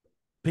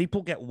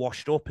people get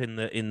washed up in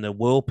the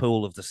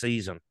whirlpool of the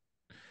season.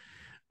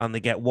 And they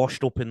get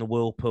washed up in the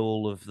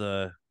whirlpool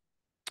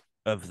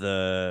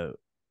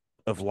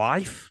of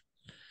life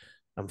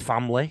and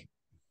family.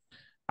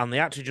 And they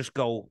actually just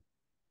go,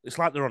 it's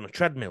like they're on a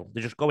treadmill.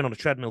 They're just going on a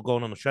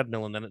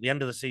treadmill, and then at the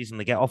end of the season,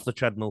 they get off the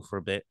treadmill for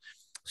a bit,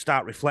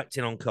 start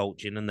reflecting on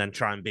coaching, and then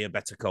try and be a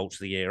better coach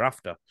the year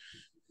after.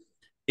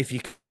 If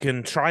you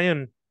can try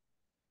and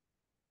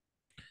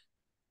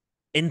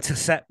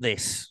intercept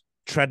this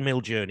treadmill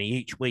journey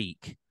each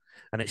week,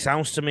 and it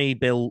sounds to me,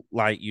 Bill,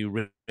 like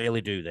you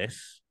really do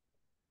this,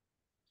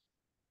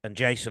 and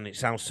Jason, it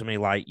sounds to me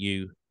like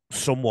you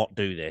somewhat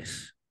do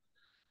this,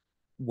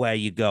 where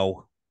you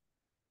go,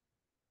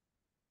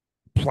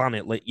 plan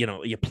it,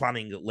 you're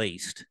planning at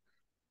least.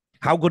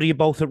 How good are you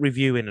both at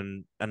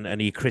reviewing, and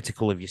are you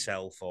critical of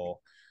yourself, or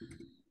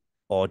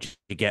do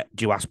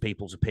you ask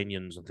people's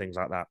opinions and things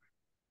like that?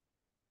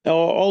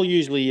 I'll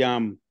usually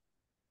at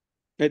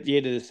the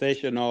end of the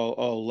session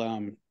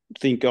I'll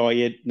think, oh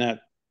yeah, no,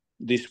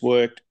 this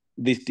worked,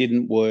 this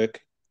didn't work,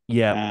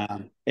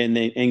 and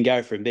then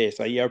go from there.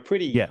 So yeah,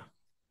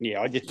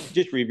 I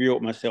just review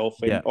it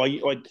myself, and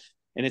I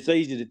and it's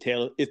easy to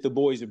tell if the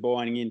boys are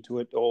buying into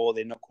it or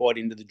they're not quite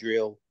into the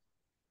drill.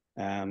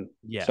 So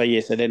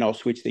then I'll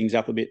switch things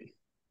up a bit.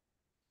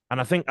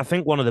 And I think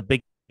one of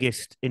the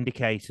biggest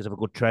indicators of a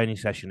good training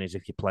session is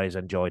if your players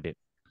enjoyed it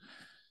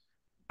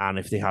and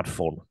if they had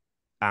fun.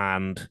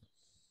 And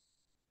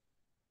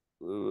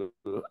a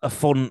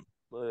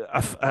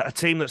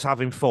team that's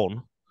having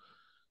fun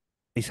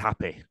is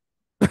happy.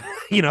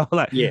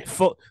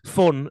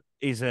 Fun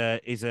is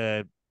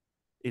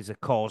a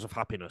cause of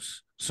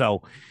happiness.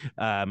 So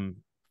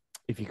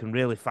if you can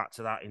really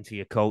factor that into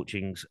your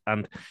coachings,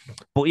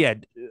 but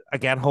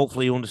again,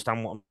 hopefully you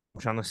understand what I'm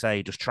trying to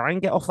say. Just try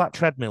and get off that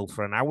treadmill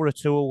for an hour or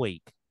two a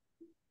week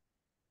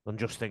and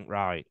just think,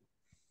 right,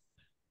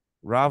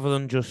 rather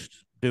than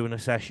just doing a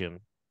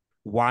session,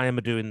 why am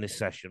I doing this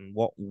session?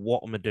 What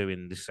am I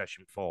doing this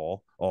session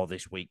for, or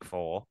this week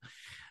for?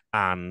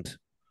 And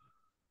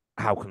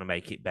how can I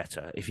make it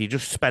better? If you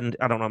just spend,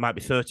 I don't know, it might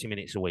be 30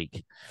 minutes a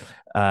week,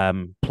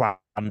 plan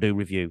and do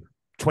review.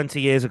 20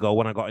 years ago,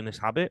 when I got in this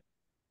habit,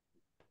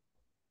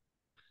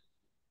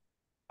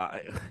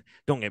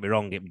 don't get me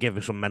wrong, it gave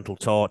me some mental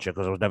torture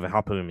because I was never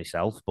happy with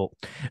myself. But,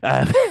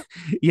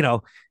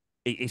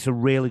 it's a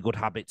really good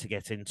habit to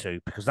get into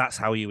because that's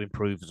how you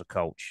improve as a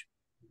coach.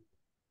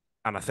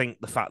 And I think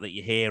the fact that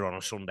you're here on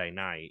a Sunday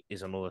night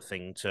is another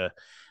thing to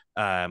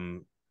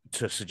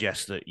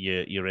suggest that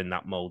you're in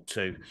that mode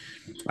too.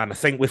 And I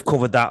think we've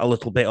covered that a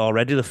little bit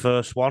already, the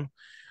first one.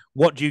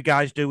 What do you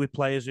guys do with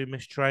players who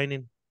miss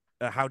training?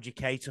 How do you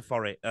cater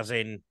for it? As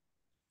in,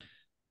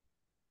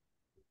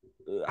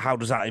 how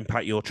does that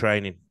impact your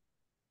training?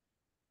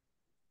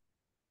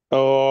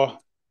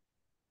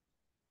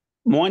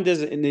 Mine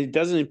doesn't, and it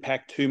doesn't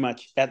impact too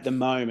much at the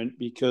moment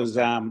because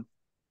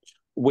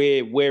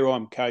where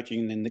I'm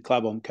coaching and the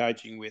club I'm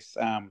coaching with,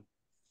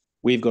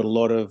 we've got a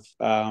lot of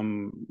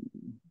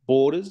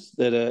boarders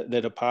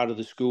that are part of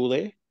the school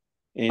there,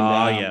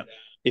 and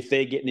if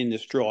they're getting into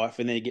strife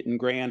and they're getting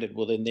grounded,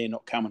 well then they're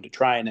not coming to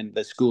train, and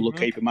the school will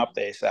keep them up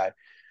there. So,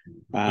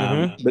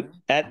 but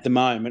at the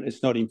moment,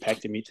 it's not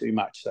impacting me too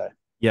much. So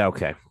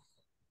okay.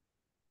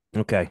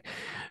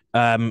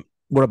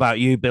 What about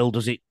you, Bill?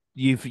 Does it?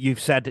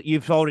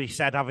 You've already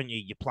said, haven't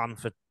you? You plan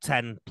for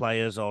 10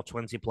 players or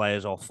 20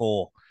 players or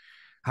 4.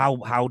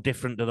 How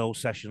different do those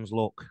sessions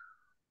look?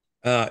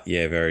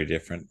 Very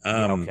different.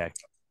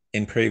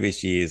 In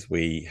previous years,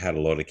 we had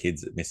a lot of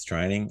kids that missed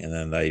training, and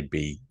then they'd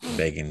be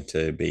begging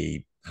to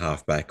be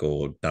halfback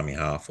or dummy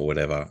half or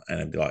whatever, and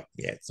it'd be like,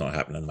 yeah, it's not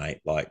happening, mate.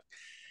 Like,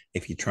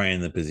 if you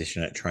train the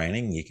position at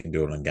training, you can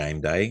do it on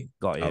game day.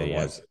 Got you.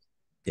 Otherwise,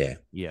 yeah.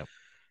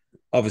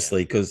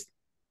 Obviously, because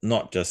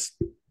not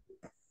just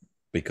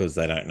because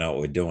they don't know what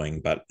we're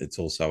doing, but it's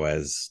also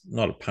as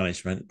not a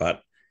punishment,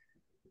 but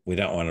we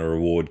don't want to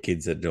reward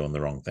kids that are doing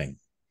the wrong thing.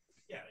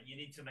 Yeah, you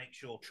need to make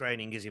sure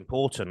training is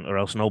important, or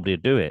else nobody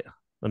would do it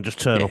and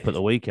just turn up at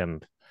the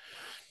weekend.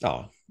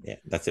 Oh, yeah,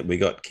 that's it. We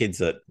got kids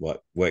that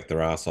work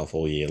their ass off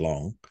all year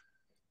long,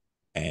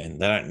 and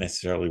they don't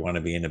necessarily want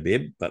to be in a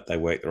bib, but they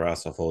work their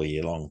ass off all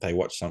year long. They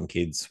watch some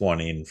kids swan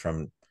in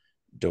from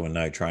doing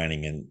no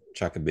training and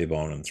chuck a bib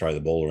on and throw the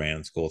ball around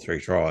and score 3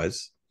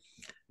 tries.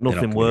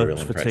 Nothing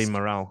worse for team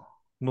morale.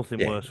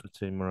 Nothing worse for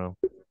team morale.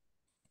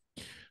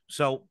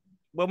 So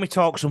when we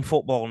talk some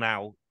football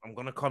now, I'm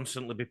going to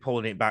constantly be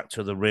pulling it back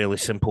to the really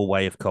simple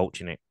way of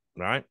coaching it,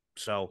 right?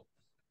 So,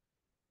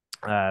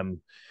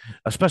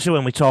 especially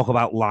when we talk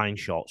about line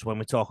shots, when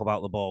we talk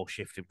about the ball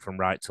shifting from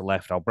right to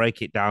left, I'll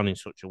break it down in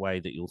such a way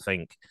that you'll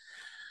think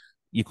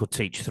you could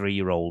teach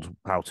 3-year-olds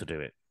how to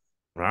do it,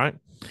 right?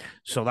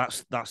 So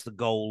that's the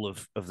goal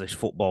of this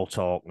football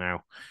talk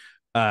now.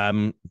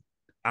 And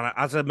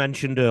as I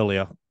mentioned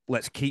earlier,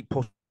 let's keep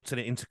putting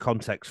it into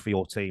context for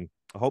your team.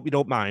 I hope you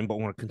don't mind, but I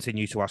want to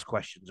continue to ask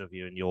questions of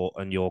you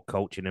and your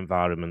coaching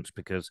environments,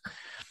 because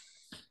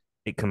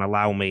it can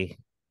allow me,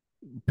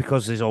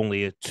 because there's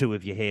only two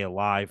of you here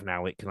live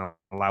now, it can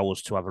allow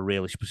us to have a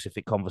really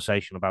specific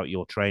conversation about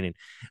your training,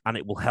 and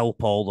it will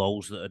help all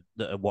those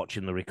that are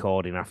watching the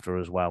recording after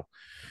as well.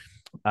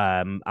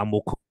 And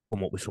we'll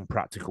come up with some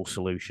practical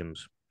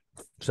solutions.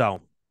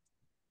 So,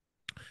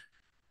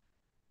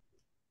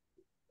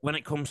 when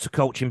it comes to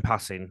coaching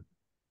passing,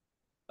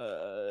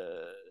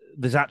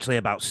 there's actually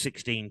about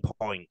 16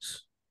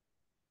 points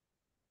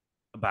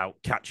about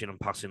catching and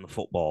passing the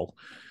football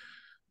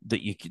that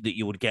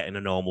you would get in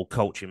a normal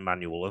coaching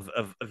manual.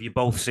 Have you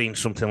both seen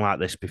something like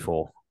this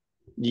before?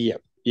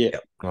 Yep. Yeah.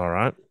 All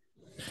right.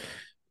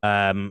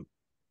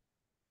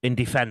 In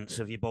defence,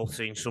 have you both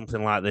seen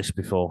something like this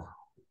before?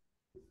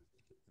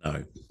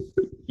 No.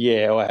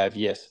 Yeah, I have.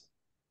 Yes.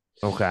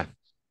 Okay.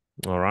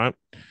 All right.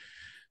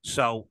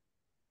 So,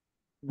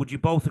 would you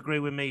both agree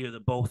with me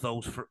that both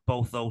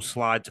those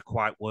slides are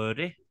quite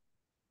wordy?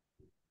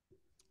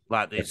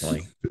 Like this.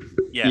 Definitely.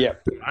 Yeah.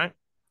 Yep. Right.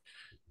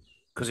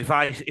 Because if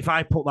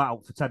I put that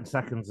out for 10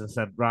 seconds and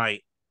said,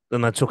 right,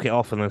 then I took it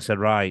off and then said,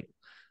 right,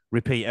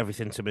 repeat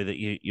everything to me that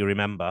you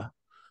remember.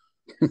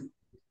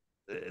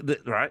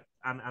 Right.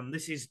 And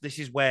this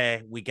is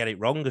where we get it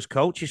wrong as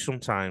coaches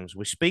sometimes.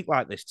 We speak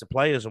like this to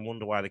players and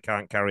wonder why they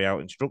can't carry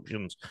out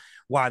instructions,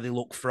 why they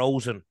look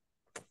frozen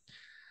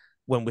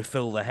when we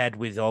fill their head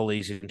with all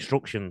these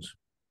instructions.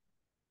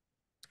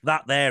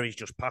 That there is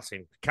just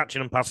passing,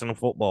 catching and passing on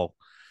football.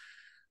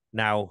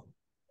 Now,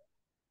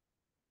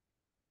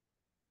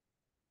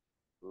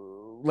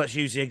 let's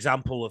use the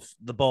example of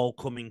the ball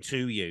coming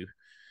to you.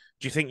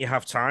 Do you think you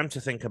have time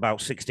to think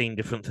about 16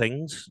 different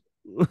things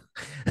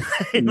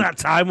in that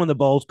time when the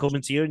ball's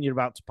coming to you and you're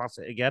about to pass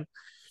it again?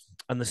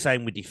 And the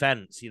same with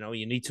defense.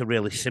 You need to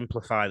really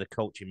simplify the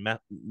coaching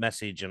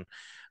message, and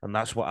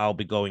that's what I'll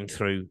be going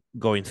through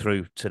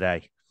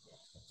today.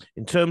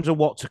 In terms of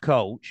what to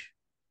coach,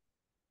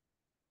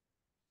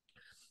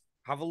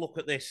 have a look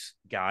at this,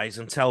 guys,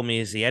 and tell me,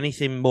 is there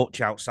anything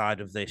much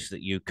outside of this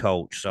that you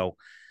coach? So,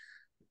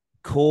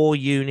 core,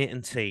 unit,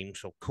 and team.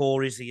 So,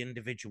 core is the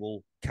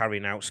individual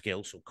carrying out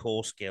skills, so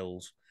core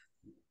skills.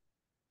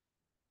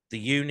 The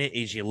unit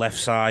is your left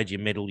side, your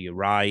middle, your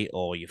right,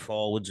 or your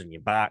forwards and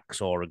your backs,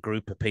 or a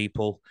group of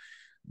people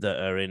that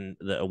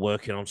are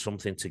working on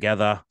something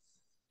together.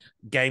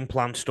 Game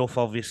plan stuff,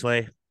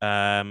 obviously.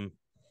 Under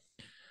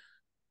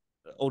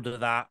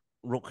that,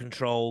 ruck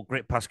control,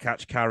 grip, pass,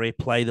 catch, carry,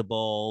 play the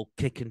ball,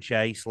 kick and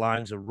chase,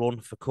 lines and run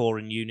for core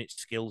and unit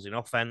skills in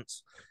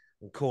offense,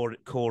 and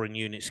core and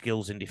unit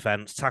skills in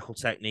defense, tackle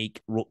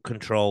technique, ruck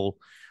control,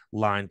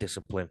 line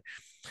discipline.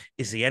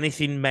 Is there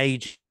anything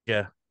major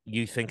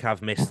you think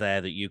I've missed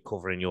there that you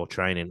cover in your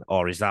training,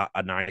 or is that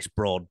a nice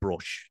broad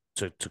brush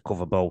to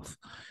cover both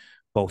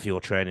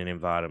your training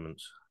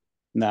environments?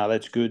 No,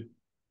 that's good.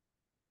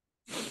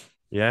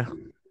 Yeah?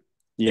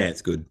 Yeah,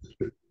 it's good.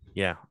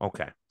 Yeah,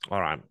 okay. All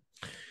right.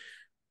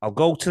 I'll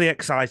go to the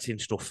exciting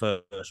stuff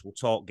first. We'll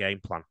talk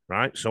game plan,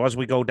 right? So as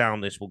we go down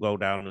this, we'll go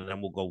down and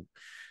then we'll go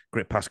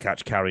grip, pass,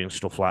 catch, carry and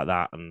stuff like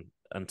that,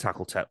 and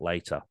tackle tech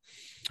later.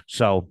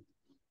 So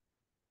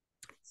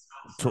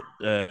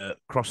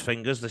cross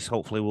fingers, this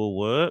hopefully will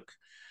work.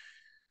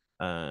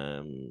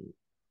 I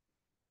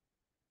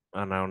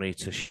now need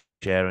to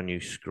share a new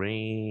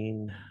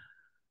screen.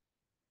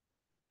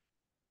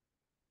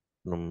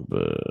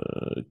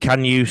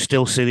 Can you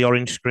still see the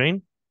orange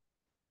screen?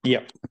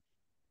 Yep.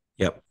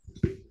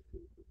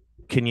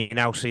 Can you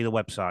now see the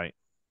website?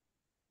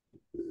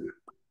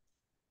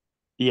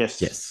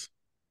 Yes.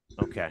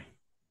 Okay.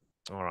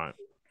 All right.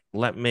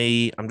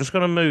 I'm just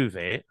going to move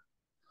it.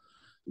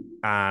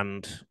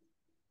 And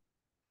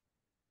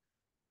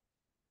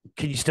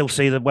can you still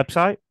see the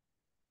website?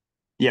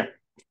 Yeah.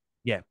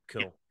 Yeah,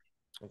 cool.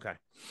 Okay.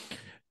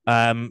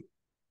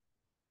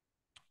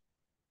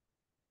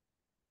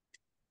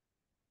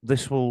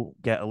 This will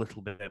get a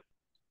little bit.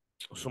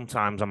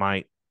 Sometimes I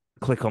might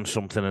click on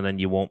something and then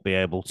you won't be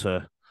able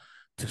to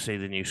see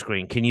the new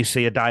screen. Can you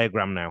see a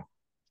diagram now?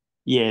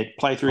 Yeah,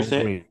 playthrough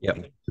set.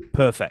 Yep.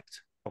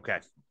 Perfect. Okay.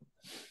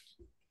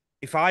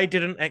 If I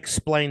didn't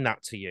explain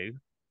that to you,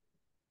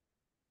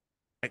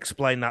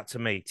 explain that to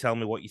me. Tell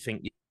me what you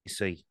think you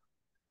see.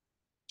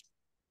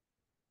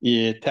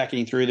 Yeah,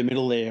 tacking through the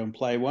middle there on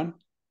play one.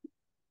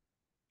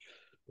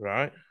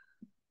 Right.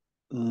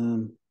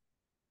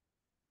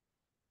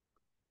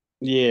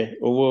 Yeah,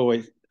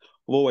 I've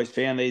always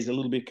found these a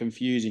little bit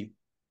confusing.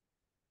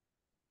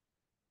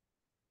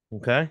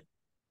 Okay.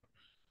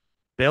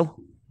 Bill?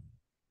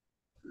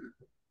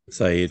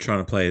 So you're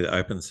trying to play the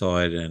open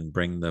side and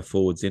bring the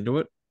forwards into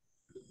it?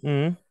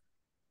 Mm-hmm.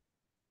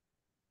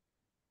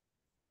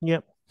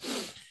 Yep.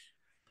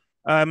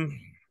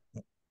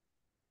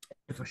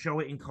 If I show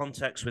it in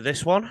context with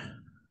this one,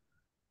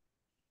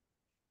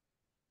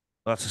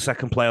 that's the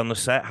second play on the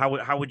set.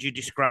 How would you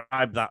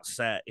describe that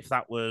set if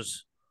that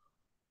was,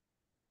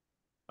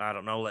 I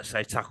don't know, let's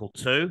say tackle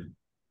 2?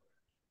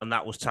 and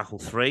that was tackle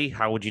 3.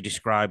 How would you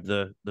describe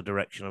the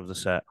direction of the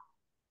set?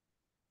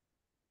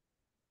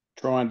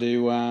 Trying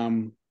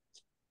to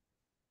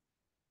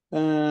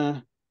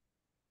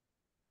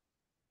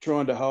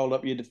trying to hold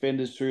up your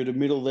defenders through the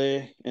middle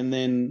there, and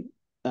then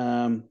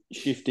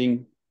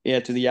shifting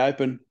out to the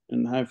open,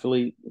 and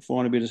hopefully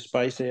find a bit of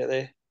space out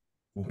there.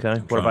 Okay.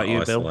 What about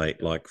you, Bill?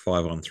 Isolate like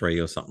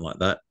 5-on-3 or something like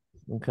that.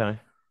 Okay.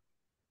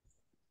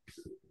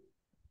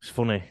 It's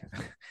funny.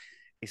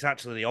 It's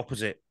actually the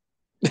opposite.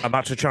 I'm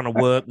actually trying to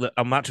work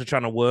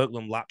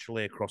them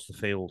laterally across the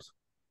field.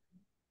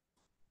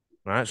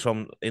 Right.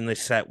 So in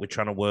this set, we're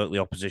trying to work the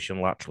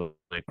opposition laterally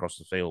across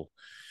the field.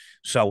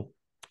 So,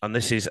 and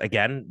this is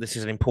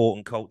an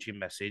important coaching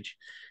message.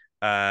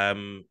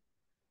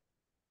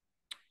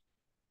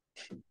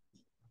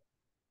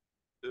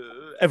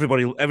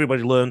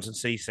 Everybody learns and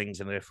sees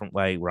things in a different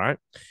way, right?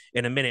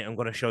 In a minute, I'm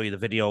going to show you the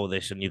video of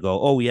this, and you go,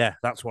 "Oh yeah,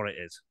 that's what it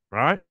is,"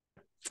 right?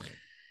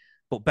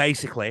 But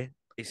basically,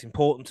 it's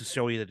important to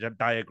show you the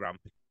diagram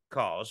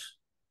because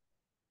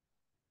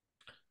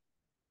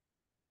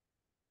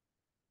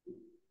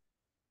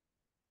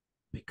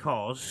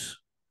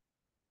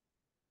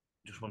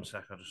just one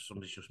sec,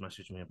 somebody's just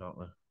messaged me about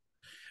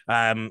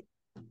that.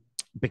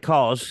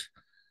 Because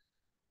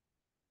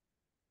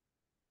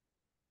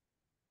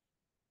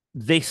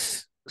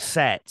this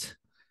set,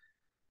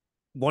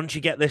 once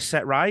you get this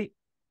set right,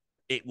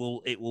 it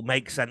will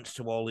make sense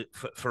to all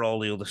for all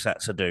the other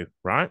sets I do,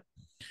 right?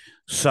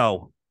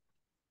 So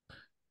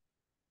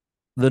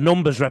the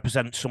numbers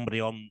represent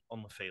somebody on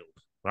the field,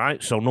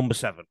 right? So number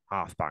 7,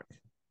 halfback.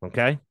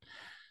 Okay.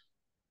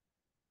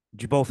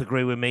 Do you both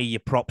agree with me?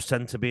 Your props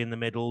tend to be in the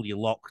middle. Your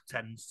lock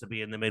tends to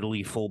be in the middle.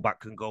 Your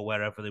fullback can go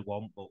wherever they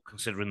want, but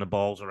considering the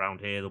ball's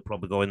around here, they'll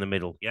probably go in the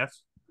middle.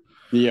 Yes.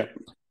 Yeah.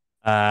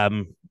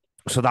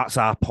 So that's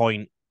our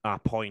point. Our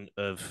point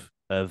of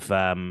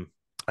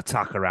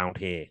attack around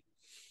here.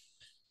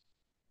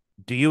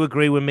 Do you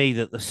agree with me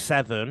that the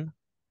 7,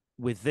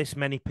 with this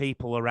many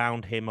people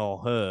around him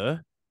or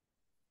her,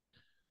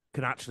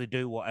 can actually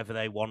do whatever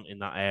they want in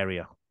that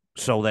area?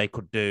 So they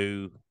could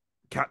do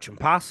catch and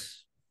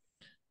pass.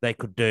 They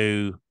could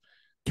do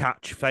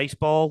catch face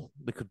ball.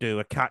 They could do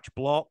a catch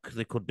block.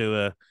 They could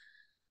do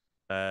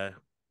a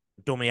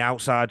dummy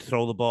outside,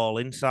 throw the ball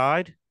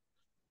inside.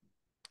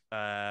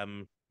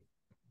 Do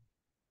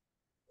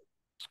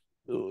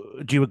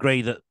you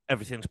agree that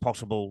everything's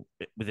possible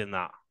within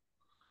that?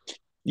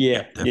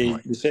 Yeah.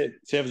 The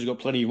Seven's got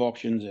plenty of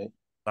options there.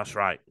 That's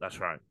right.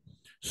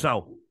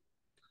 So,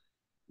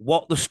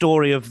 what the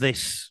story of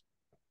this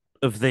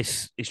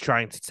is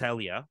trying to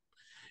tell you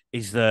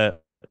is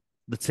that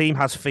the team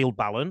has field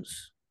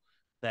balance.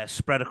 They're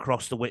spread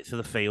across the width of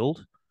the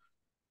field.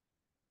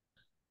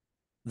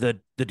 The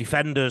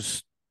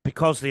defenders,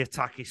 because the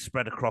attack is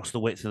spread across the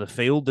width of the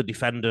field, the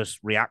defenders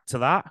react to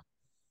that,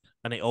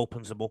 and it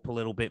opens them up a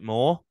little bit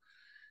more.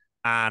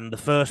 And the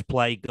first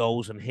play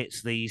goes and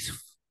hits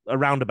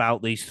around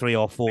about these 3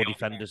 or 4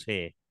 defenders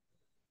here,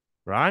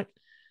 right?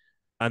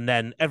 And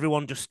then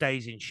everyone just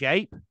stays in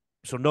shape,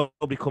 so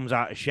nobody comes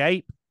out of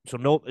shape. So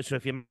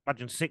if you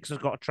imagine 6 has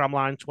got a tram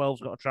line, 12's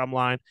got a tram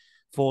line,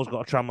 4's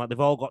got a tram line. They've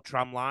all got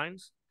tram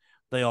lines.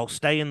 They all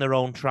stay in their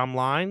own tram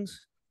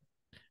lines.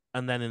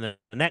 And then in the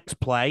next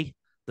play,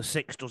 the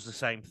 6 does the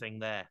same thing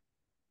there.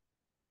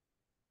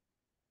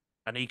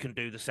 And he can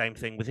do the same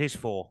thing with his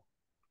 4.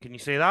 Can you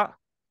see that?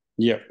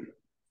 Yep.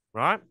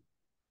 Right?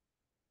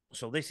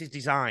 So this is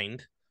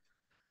designed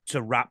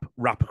to wrap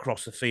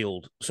across the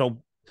field.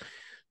 So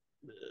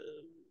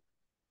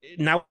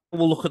now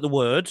we'll look at the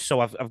words. So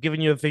I've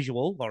given you a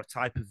visual or a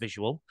type of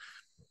visual.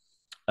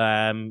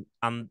 And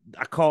I've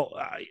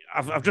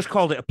just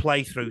called it a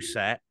playthrough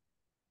set,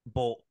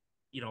 but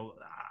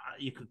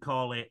you could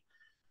call it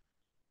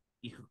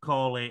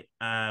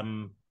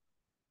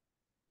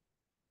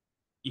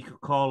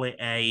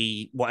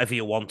a whatever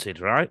you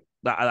wanted, right?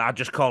 I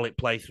just call it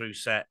playthrough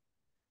set.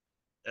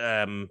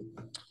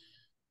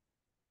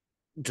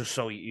 Just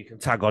so you can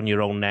tag on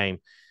your own name.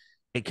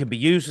 It can be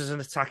used as an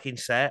attacking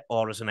set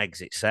or as an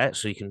exit set.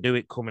 So you can do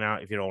it coming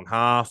out of your own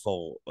half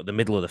or the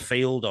middle of the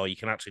field, or you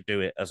can actually do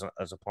it as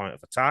a point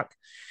of attack.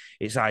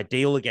 It's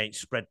ideal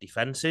against spread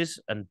defenses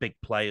and big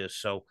players.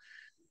 So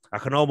I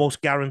can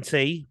almost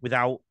guarantee,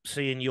 without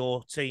seeing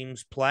your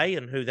teams play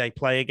and who they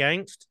play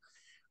against,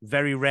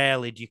 very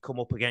rarely do you come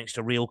up against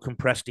a real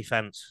compressed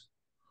defense.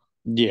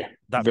 Yeah.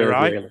 That be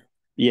right? Rarely.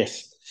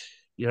 Yes.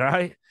 You're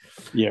right?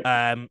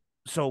 Yeah.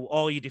 So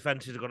all your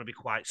defenses are going to be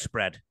quite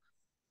spread.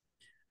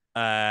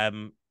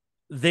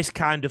 This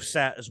kind of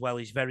set as well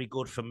is very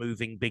good for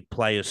moving big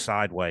players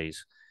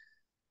sideways.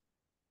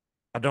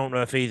 I don't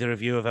know if either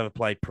of you have ever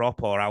played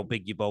prop or how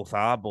big you both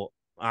are, but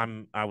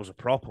I was a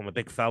prop. I'm a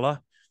big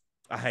fella.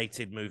 I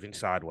hated moving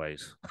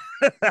sideways.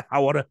 I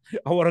want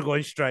to go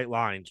in straight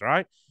lines,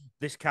 right?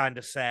 This kind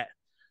of set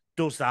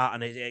does that,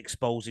 and it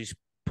exposes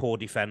poor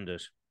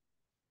defenders.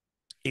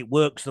 It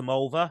works them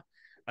over,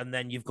 and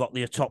then you've got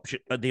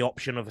the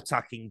option of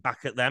attacking back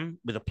at them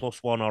with a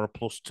 +1 or a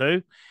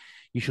 +2.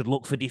 You should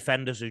look for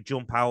defenders who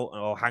jump out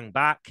or hang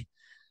back,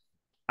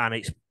 and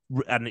it's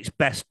and it's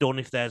best done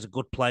if there's a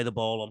good play the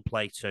ball on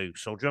play 2.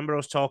 So do you remember I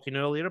was talking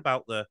earlier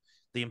about the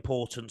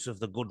importance of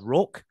the good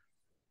ruck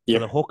for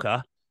the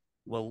hooker?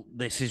 Well,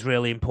 this is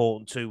really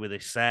important too with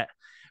this set.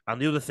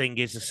 And the other thing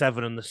is the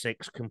 7 and the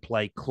 6 can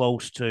play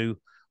close to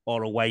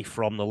or away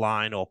from the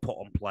line or put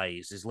on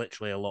plays. There's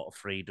literally a lot of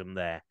freedom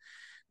there.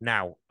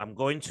 Now, I'm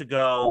going to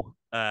go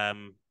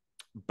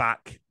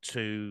back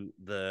to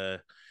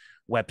the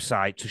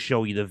website to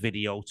show you the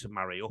video to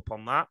marry up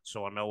on that.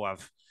 So I know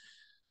I've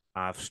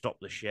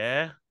stopped the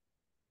share.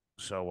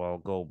 So I'll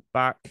go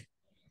back.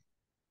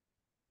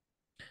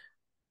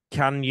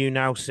 Can you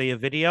now see a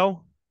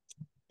video?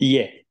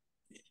 Yeah.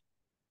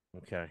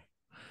 Okay.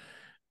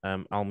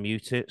 I'll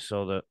mute it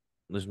so that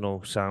there's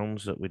no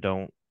sounds that we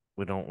don't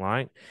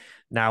like.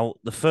 Now,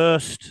 the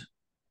first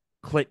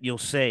clip you'll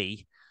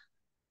see,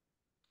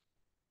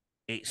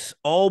 it's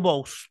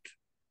almost,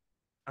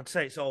 I'd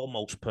say it's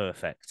almost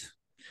perfect.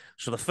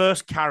 So the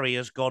first carry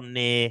has gone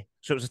near,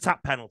 so it was a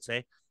tap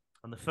penalty,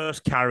 and the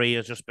first carry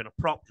has just been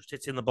a prop, just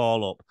hitting the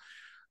ball up.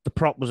 The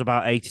prop was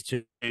about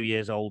 82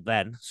 years old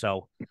then,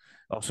 so,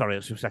 oh, sorry,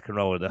 it's the second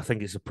row. I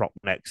think it's a prop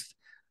next.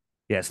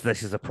 Yes,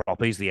 this is a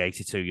prop. He's the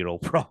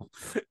 82-year-old prop,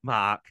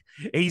 Mark.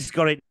 He's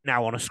got it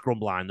now on a scrum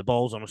line. The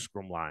ball's on a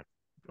scrum line,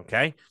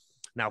 okay?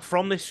 Now,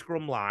 from this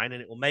scrum line,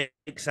 and it will make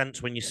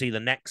sense when you see the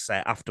next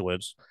set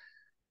afterwards,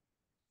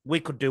 we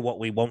could do what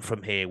we want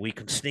from here. We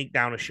can sneak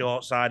down a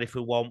short side if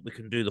we want. We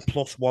can do the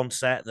 +1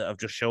 set that I've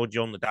just showed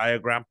you on the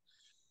diagram,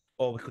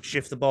 or we could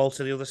shift the ball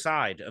to the other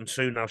side. And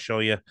soon I'll show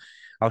you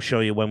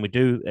when we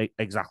do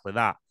exactly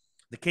that.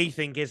 The key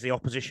thing is the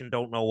opposition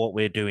don't know what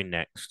we're doing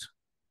next,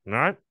 all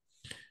right?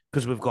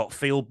 Because we've got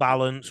field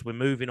balance, we're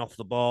moving off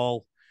the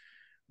ball,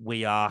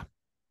 we are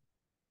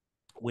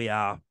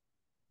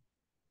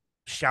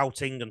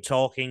shouting and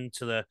talking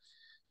to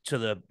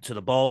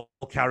the ball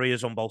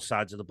carriers on both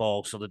sides of the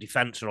ball, so the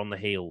defense are on the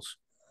heels.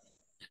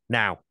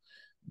 Now,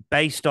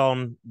 based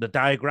on the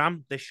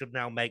diagram, this should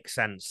now make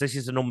sense. This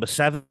is the number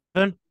 7,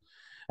 and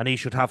he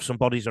should have some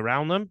bodies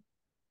around him.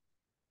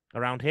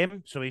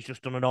 So he's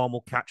just done a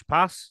normal catch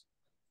pass.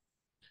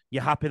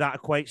 You happy that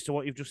equates to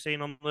what you've just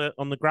seen on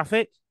the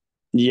graphic?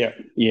 Yeah.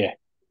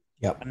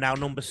 And now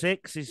number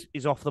 6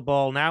 is off the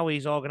ball now.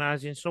 He's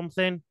organising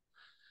something.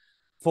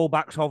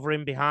 Fullback's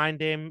hovering behind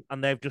him,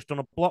 and they've just done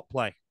a block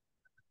play.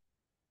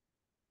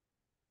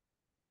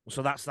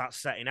 So that's that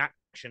set in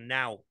action.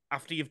 Now,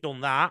 after you've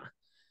done that,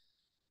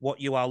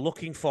 what you are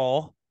looking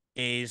for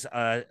is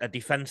a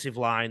defensive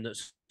line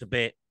that's a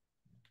bit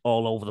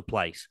all over the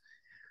place.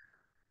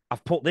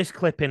 I've put this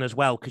clip in as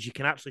well because you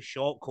can actually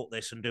shortcut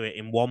this and do it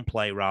in one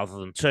play rather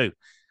than 2.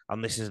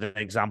 And this is an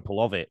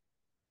example of it.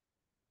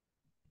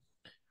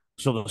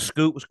 So the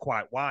scoot was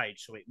quite wide,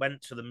 so it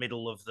went to the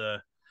middle of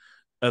the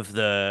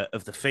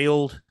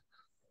field.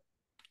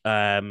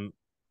 +1,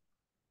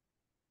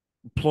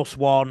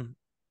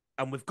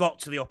 and we've got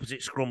to the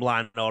opposite scrum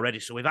line already.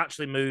 So we've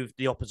actually moved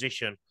the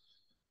opposition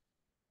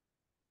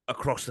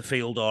across the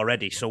field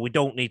already. So we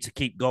don't need to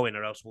keep going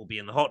or else we'll be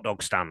in the hot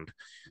dog stand.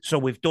 So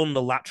we've done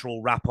the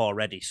lateral wrap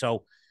already.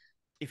 So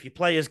if your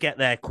players get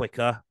there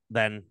quicker,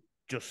 then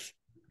just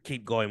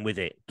keep going with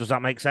it. Does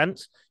that make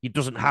sense? It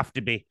doesn't have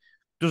to be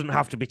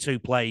 2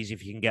 plays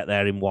if you can get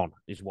there in 1,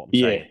 is what I'm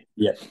saying.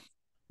 Yeah.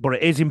 But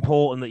it is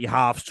important that your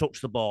halves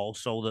touch the ball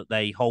so that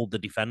they hold the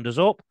defenders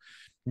up.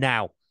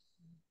 Now,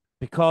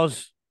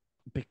 because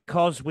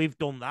we've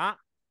done that,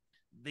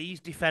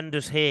 these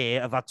defenders here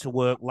have had to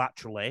work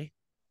laterally.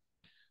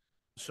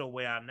 So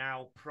we are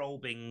now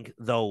probing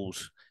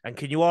those. And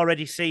can you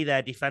already see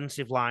their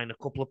defensive line? A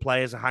couple of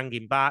players are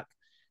hanging back.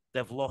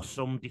 They've lost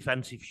some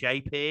defensive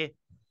shape here.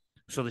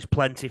 So there's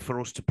plenty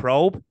for us to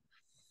probe.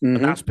 Mm-hmm.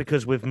 And that's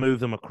because we've moved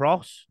them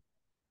across.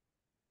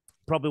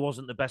 Probably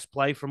wasn't the best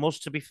play from us,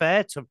 to be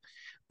fair.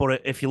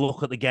 But if you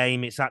look at the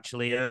game, it's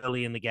actually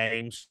early in the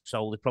games,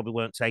 so they probably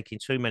weren't taking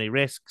too many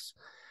risks.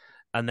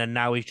 And then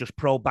now he's just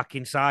probed back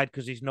inside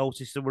because he's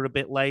noticed that we're a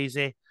bit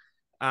lazy.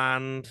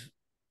 And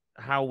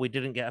how we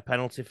didn't get a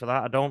penalty for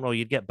that, I don't know.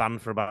 You'd get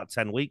banned for about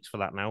 10 weeks for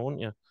that now,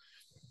 wouldn't you?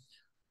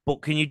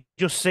 But can you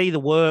just see the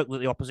work that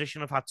the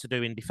opposition have had to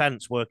do in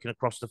defence, working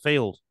across the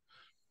field?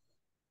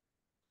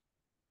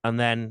 And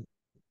then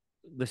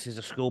this is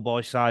a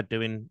schoolboy side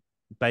doing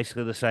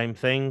basically the same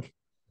thing.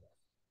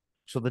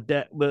 So the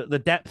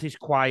depth is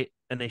quite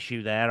an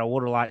issue there. I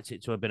would have liked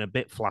it to have been a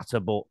bit flatter,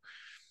 but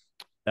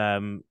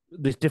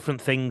there's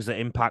different things that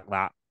impact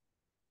that.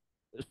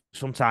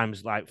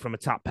 Sometimes, like from a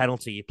tap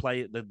penalty, you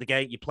play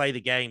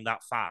the game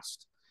that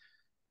fast,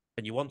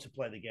 and you want to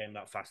play the game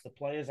that fast. The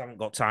players haven't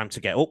got time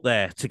to get up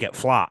there to get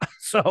flat,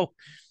 so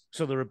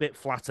they're a bit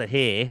flatter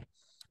here.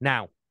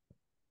 Now,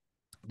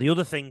 the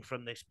other thing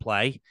from this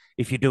play,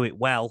 if you do it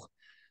well,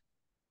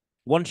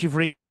 once you've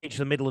reached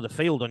the middle of the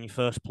field on your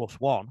first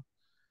 +1,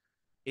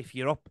 if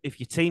your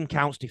team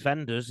counts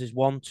defenders, is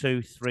 1,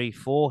 2, 3,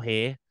 4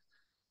 here.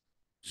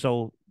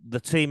 So the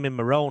team in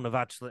maroon have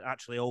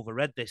actually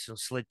overread this and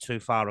slid too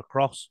far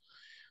across.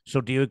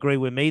 So do you agree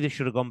with me? They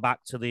should have gone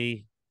back to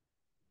they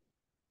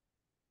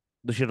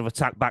should have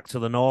attacked back to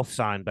the north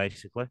side,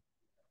 basically.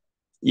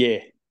 Yeah,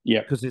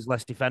 Yeah. Because there's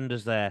less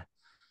defenders there.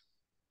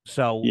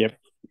 So, yep.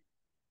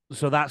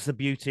 So that's the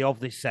beauty of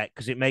this set,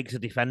 because it makes the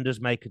defenders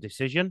make a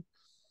decision.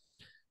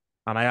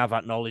 And I have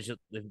acknowledged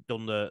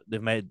that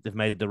they've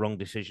made the wrong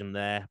decision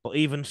there. But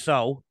even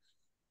so,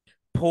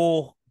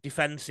 poor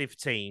defensive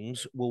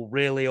teams will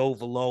really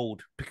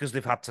overload because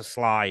they've had to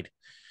slide.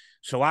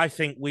 So I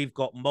think we've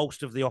got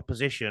most of the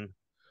opposition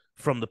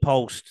from the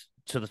post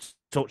to the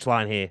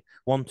touchline here.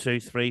 1, 2,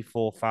 3,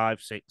 4,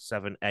 5, 6,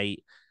 7,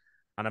 8.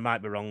 And I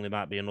might be wrong. There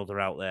might be another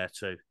out there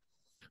too.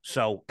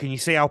 So can you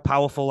see how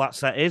powerful that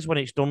set is when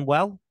it's done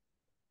well?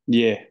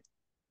 Yeah.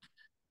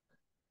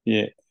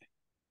 Yeah.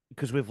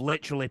 Because we've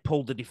literally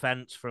pulled the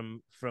defense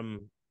from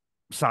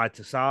side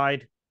to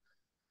side.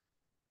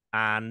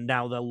 And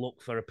now they'll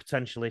look for a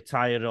potentially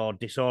tired or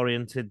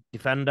disoriented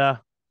defender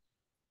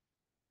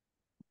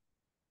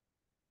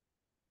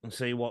and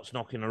see what's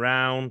knocking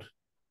around.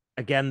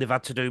 Again, they've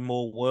had to do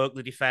more work,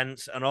 the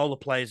defense, and all the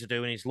players are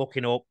doing is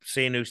looking up,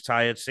 seeing who's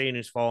tired, seeing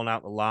who's fallen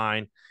out the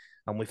line,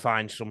 and we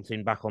find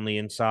something back on the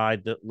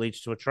inside that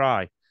leads to a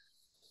try.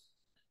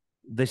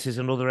 This is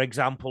another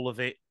example of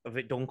it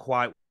done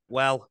quite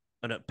well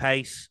and at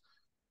pace.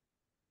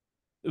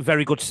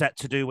 Very good set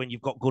to do when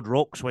you've got good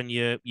rucks, when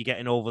you're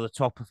getting over the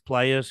top of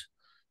players.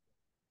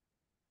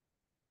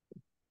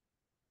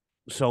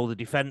 So the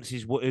defense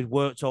is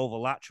worked over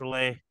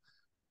laterally.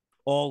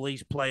 All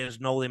these players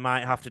know they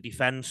might have to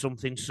defend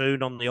something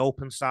soon on the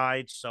open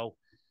side. So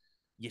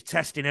you're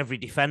testing every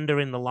defender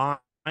in the line.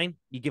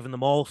 You're giving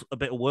them all a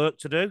bit of work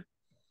to do.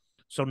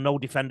 So no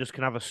defenders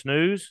can have a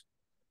snooze.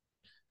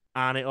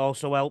 And it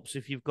also helps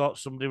if you've got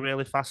somebody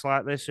really fast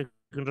like this who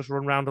can just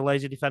run around a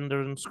lazy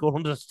defender and score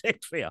under the stick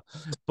for you.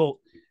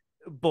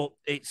 But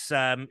it's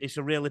a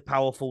really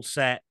powerful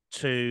set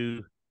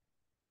to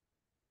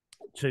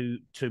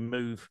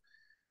move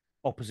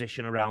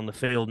opposition around the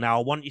field.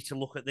 Now, I want you to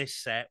look at this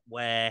set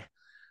where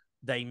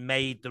they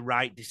made the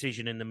right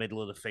decision in the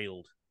middle of the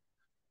field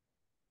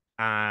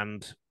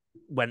and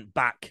went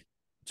back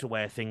to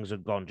where things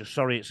had gone. Just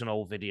sorry, it's an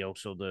old video,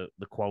 so the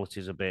quality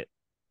is a bit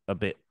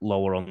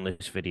lower on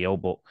this video,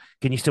 but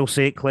can you still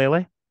see it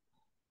clearly?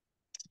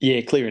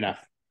 Yeah, clear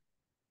enough.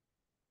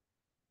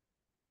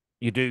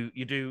 You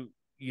do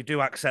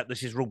accept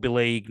this is rugby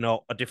league,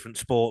 not a different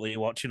sport that you're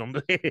watching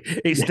on.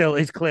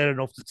 It's clear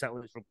enough to tell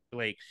it's rugby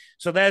league.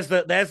 So there's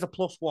the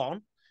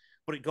 +1,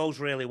 but it goes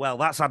really well.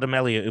 That's Adam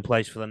Elliott, who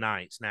plays for the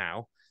Knights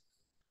now,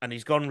 and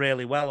he's gone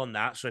really well on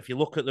that. So if you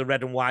look at the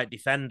red and white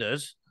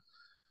defenders,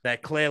 they're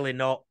clearly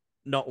not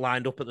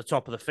lined up at the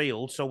top of the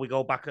field. So we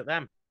go back at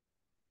them.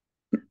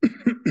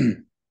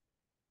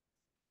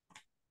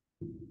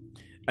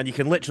 And you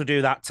can literally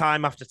do that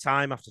time after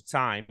time after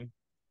time,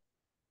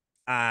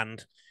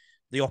 and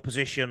the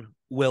opposition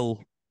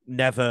will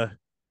never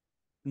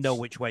know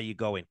which way you're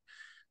going.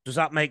 Does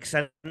that make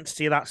sense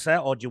to you, that set,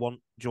 or do you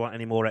want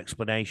any more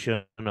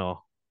explanation?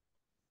 Or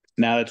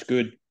no, that's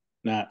good.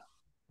 No,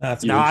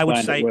 I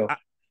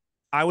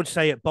would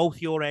say at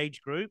both your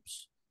age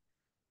groups,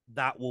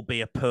 that will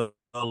be a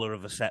perler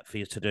of a set for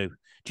you to do.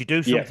 Do you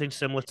do something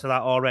similar to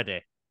that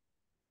already?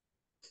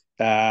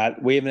 We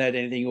haven't had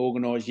anything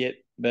organised yet,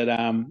 but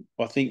I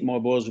think my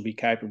boys will be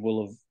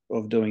capable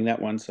of doing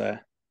that one. So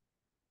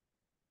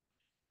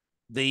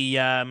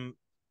the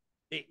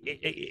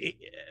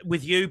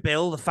with you,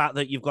 Bill, the fact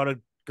that you've got to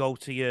go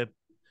to your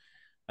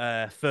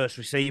first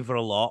receiver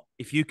a lot,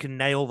 if you can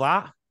nail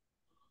that,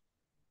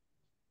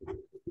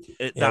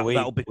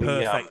 that'll be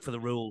perfect for the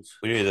rules.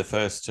 We do the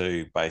first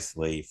two,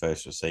 basically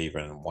first receiver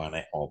and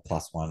one or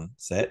 +1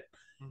 set.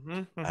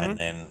 And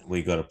then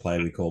we got a play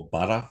we call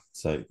butter.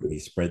 So we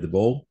spread the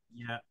ball.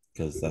 Yeah.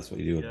 Because that's what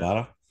you do with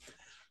butter.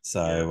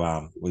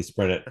 So we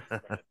spread it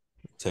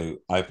to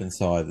open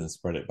side and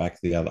spread it back to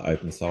the other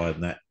open side,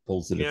 and that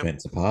pulls the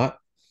defense apart.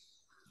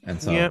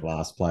 And so on the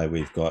last play,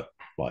 we've got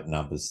like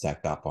numbers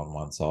stacked up on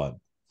one side.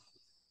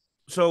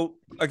 So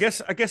I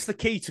guess the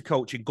key to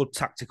coaching good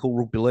tactical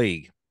rugby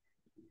league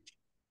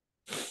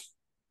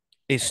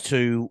is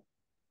to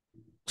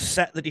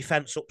set the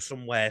defense up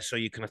somewhere so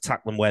you can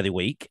attack them where they're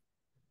weak.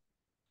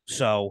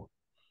 So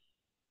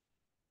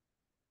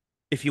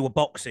if you were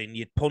boxing,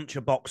 you'd punch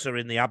a boxer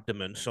in the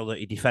abdomen so that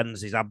he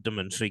defends his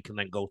abdomen so he can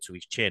then go to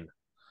his chin.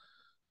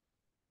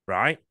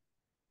 Right?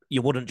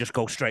 You wouldn't just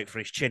go straight for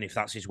his chin if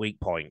that's his weak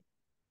point.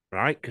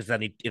 Right? Because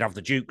then he'd have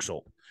the dukes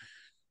up.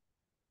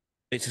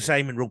 It's the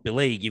same in rugby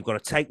league. You've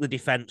got to take the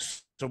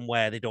defense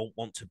somewhere they don't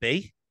want to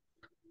be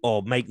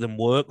or make them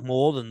work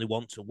more than they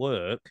want to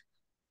work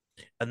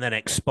and then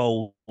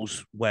expose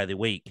where they're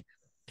weak.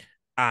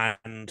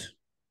 And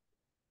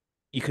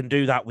you can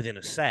do that within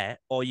a set,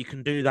 or you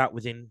can do that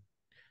within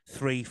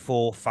 3,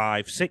 4,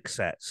 5, 6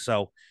 sets.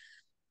 So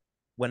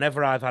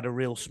whenever I've had a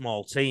real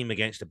small team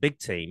against a big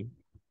team,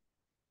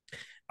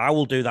 I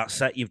will do that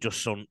set you've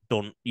just seen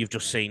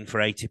for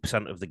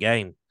 80% of the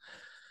game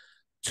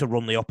to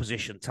run the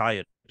opposition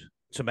tired,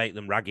 to make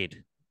them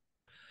ragged.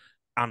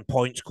 And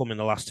points come in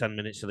the last 10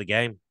 minutes of the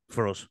game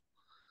for us.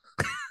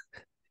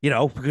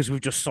 Because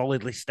we've just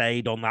solidly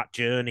stayed on that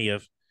journey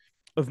of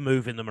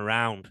moving them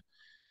around.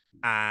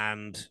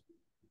 And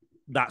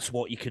that's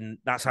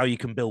how you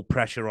can build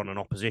pressure on an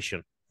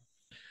opposition.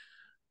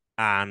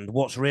 And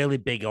what's really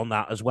big on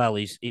that as well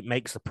is it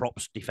makes the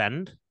props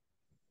defend,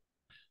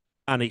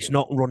 and it's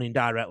not running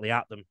directly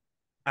at them.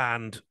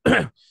 And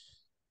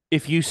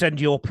if you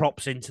send your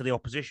props into the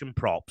opposition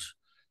props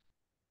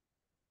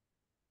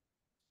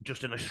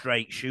just in a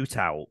straight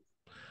shootout,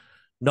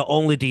 not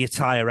only do you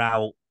tire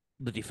out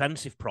the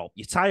defensive prop,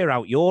 you tire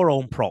out your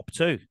own prop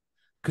too,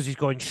 because he's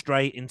going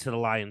straight into the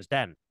lion's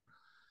den.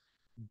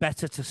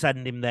 Better to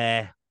send him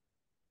there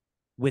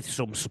with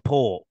some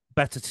support,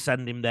 better to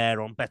send him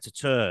there on better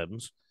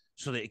terms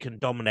so that he can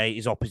dominate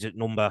his opposite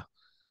number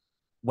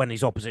when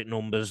his opposite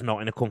number's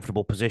not in a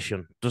comfortable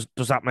position. Does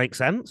that make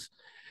sense?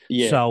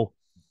 Yeah.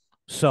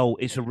 So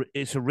it's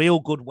a real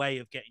good way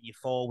of getting your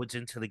forwards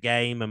into the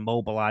game and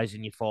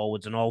mobilizing your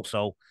forwards, and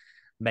also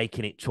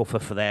making it tougher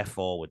for their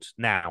forwards.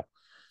 Now,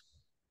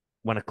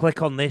 when I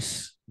click on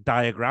this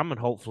diagram, and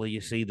hopefully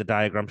you see the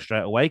diagram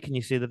straight away. Can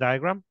you see the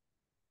diagram?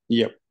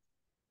 Yep.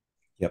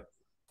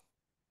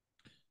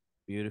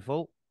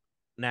 Beautiful.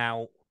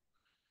 Now,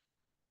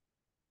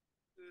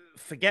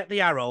 forget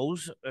the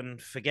arrows and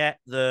forget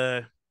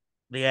the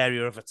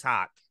area of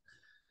attack.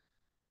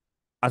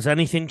 Has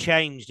anything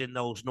changed in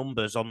those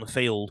numbers on the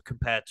field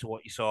compared to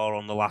what you saw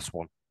on the last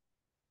one?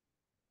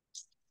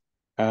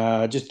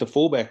 Just the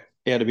fullback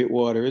out a bit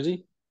wider, is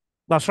he?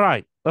 That's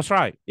right.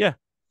 Yeah.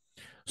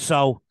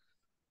 So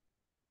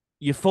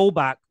your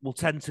fullback will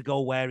tend to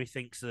go where he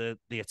thinks the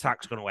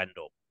attack's going to end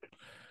up.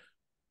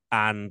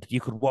 And you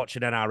could watch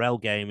an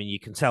NRL game and you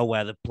can tell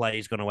where the play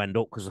is going to end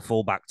up because the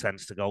fullback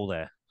tends to go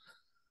there.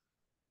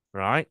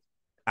 Right?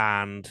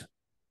 And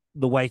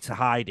the way to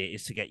hide it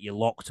is to get your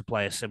lock to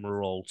play a similar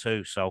role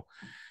too. So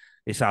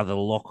it's either the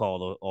lock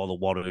or the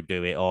one who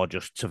do it, or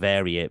just to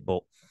vary it.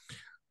 But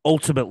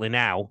ultimately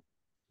now,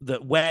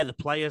 that where the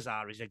players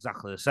are is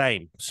exactly the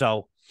same.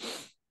 So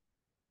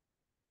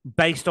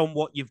based on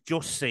what you've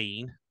just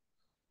seen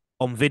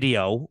on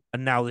video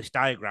and now this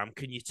diagram,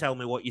 can you tell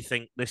me what you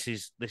think this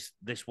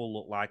will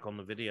look like on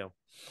the video?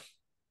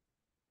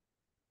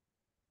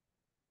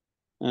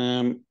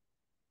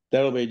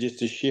 That'll be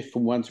just a shift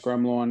from one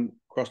scrum line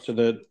across to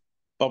the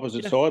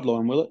opposite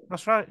sideline, will it?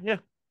 That's right. Yeah,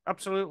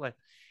 absolutely.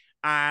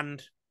 And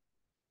do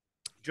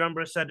you remember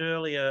I said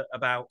earlier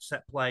about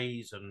set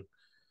plays and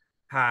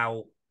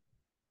how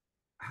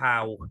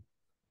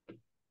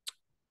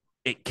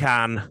it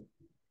can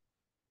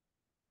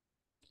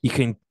you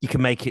can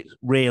make it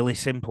really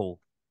simple,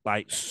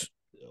 like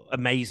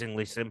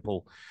amazingly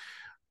simple,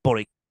 but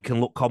it can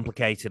look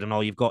complicated, and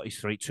all you've got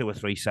is two or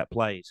three set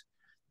plays.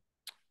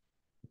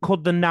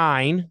 Could the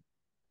nine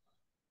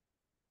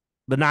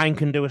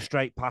can do a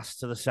straight pass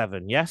to the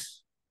 7?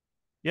 Yes.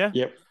 Yeah.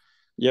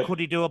 Yep. Could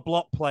he do a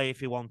block play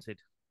if he wanted?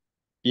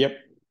 Yep.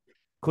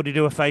 Could he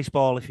do a face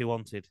ball if he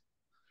wanted?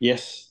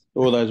 Yes.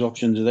 All those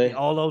options are there.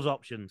 All those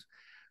options.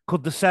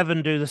 Could the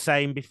 7 do the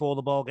same before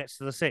the ball gets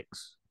to the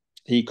 6?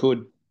 He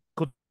could.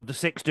 Could the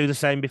 6 do the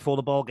same before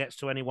the ball gets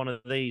to any one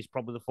of these?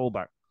 Probably the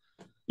fullback.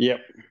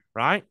 Yep.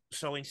 Right?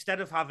 So instead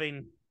of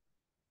having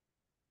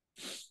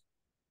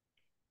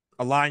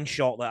a line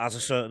shot that has a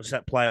certain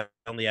set play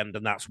on the end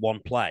and that's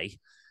one play,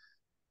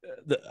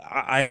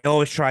 I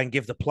always try and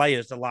give the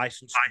players the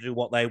license to do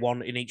what they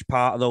want in each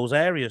part of those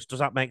areas. Does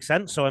that make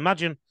sense? So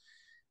imagine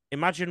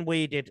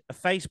we did a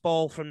face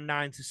ball from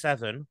 9 to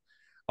 7,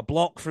 a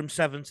block from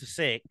 7 to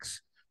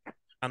 6,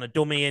 and a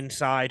dummy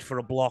inside for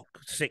a block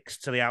 6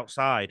 to the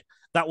outside.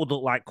 That would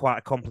look like quite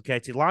a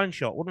complicated line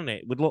shot, wouldn't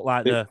it? It would look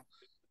like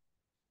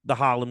the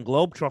Harlem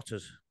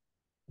Globetrotters.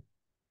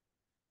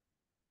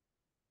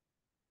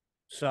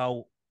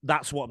 So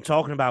that's what I'm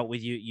talking about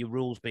with your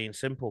rules being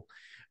simple.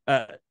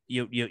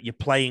 Your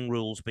playing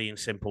rules being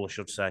simple, I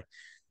should say.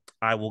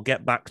 I will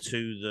get back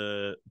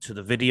to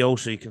the video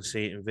so you can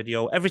see it in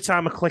video. Every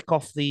time I click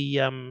off the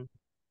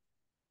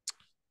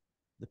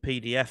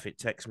PDF, it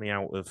takes me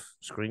out of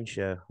screen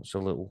share. It's a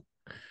little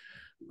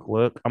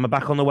quirk. Am I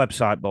back on the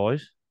website,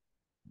 boys?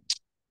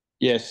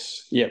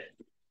 Yes. Yep.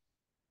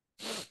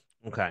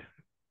 Okay.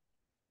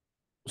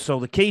 So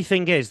the key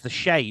thing is the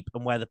shape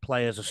and where the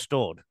players are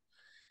stood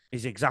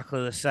is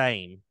exactly the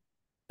same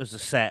as the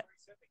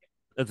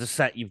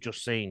set you've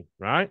just seen,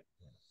 right?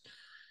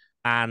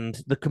 And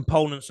the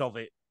components of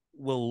it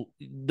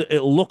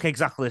it'll look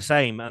exactly the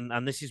same,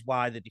 and this is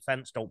why the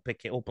defense don't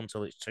pick it up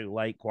until it's too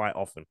late quite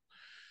often.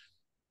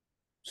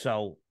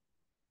 So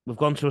we've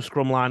gone to a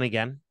scrum line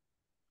again.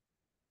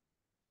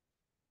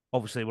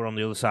 Obviously, we're on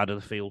the other side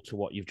of the field to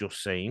what you've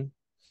just seen.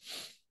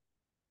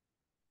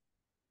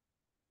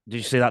 Did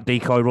you see that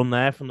decoy run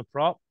there from the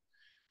prop?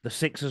 The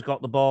 6 has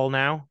got the ball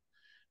now,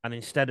 and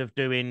instead of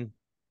doing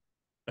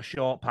a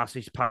short pass,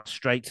 he's passed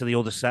straight to the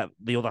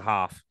other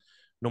half,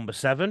 number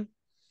 7.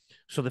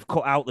 So they've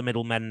cut out the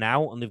middlemen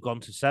now, and they've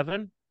gone to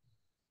 7.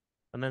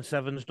 And then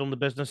 7's done the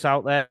business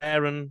out there,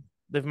 and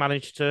they've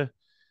managed to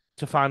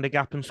find a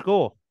gap and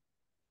score.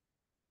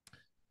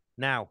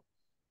 Now,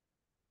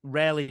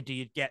 rarely do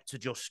you get to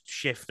just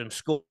shift and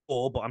score,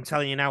 but I'm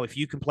telling you now, if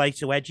you can play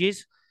 2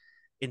 edges,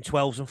 in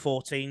 12s and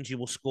 14s, you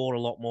will score a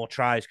lot more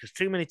tries because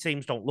too many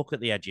teams don't look at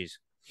the edges.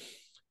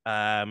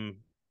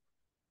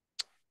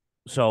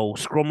 So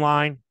scrum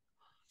line,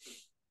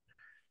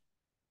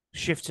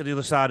 shift to the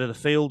other side of the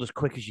field as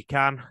quick as you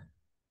can.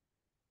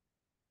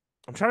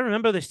 I'm trying to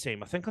remember this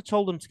team. I think I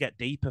told them to get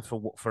deeper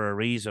for a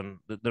reason.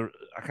 I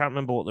can't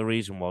remember what the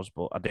reason was,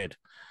 but I did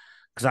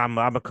because I'm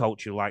a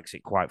coach who likes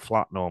it quite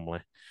flat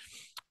normally.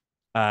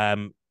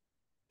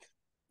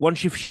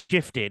 Once you've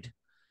shifted,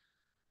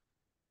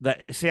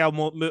 see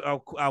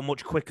how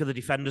much quicker the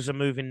defenders are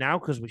moving now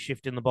because we're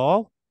shifting the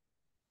ball.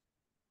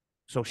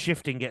 So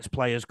shifting gets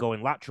players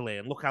going laterally,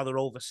 and look how they're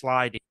over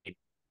sliding,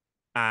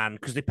 and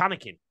because they're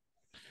panicking.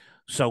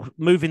 So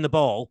moving the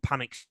ball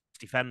panics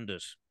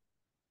defenders.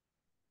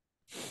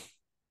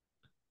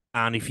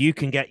 And if you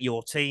can get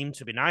your team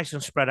to be nice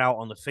and spread out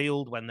on the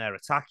field when they're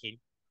attacking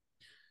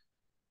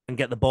and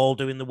get the ball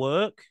doing the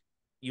work,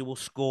 you will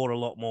score a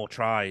lot more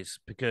tries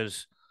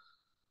because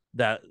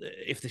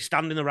if they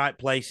stand in the right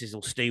places,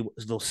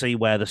 they'll see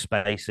where the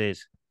space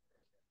is.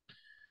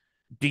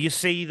 Do you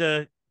see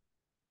the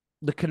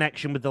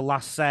connection with the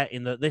last set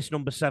in that this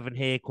number 7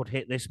 here could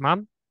hit this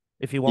man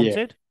if he wanted?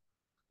 Yeah.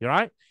 You're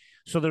right.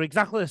 So they're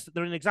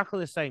in exactly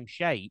the same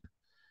shape.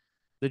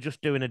 They're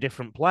just doing a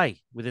different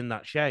play within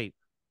that shape.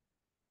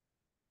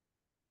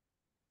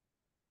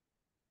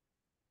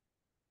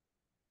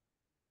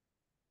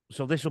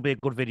 So this will be a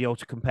good video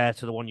to compare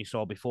to the one you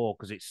saw before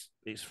because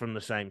it's from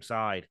the same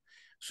side.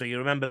 So you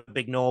remember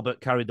Big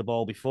Norbert carried the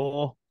ball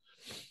before.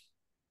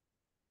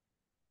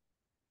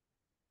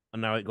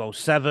 And now it goes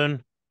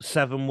 7.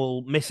 7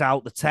 will miss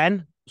out the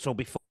 10. So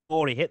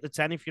before he hit the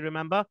 10, if you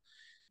remember,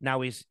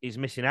 now he's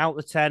missing out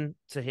the 10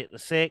 to hit the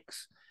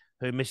 6,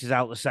 who misses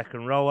out the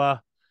second rower.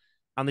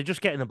 And they're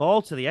just getting the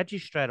ball to the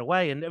edges straight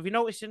away. And have you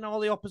noticed in all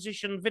the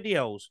opposition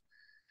videos?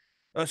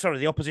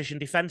 The opposition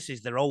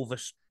defenses, they're over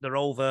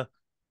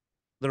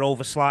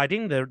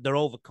sliding. They're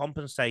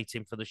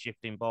overcompensating for the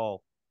shifting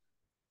ball.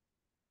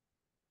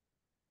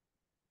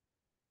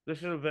 This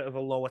is a bit of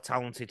a lower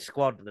talented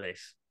squad,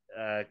 this,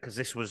 because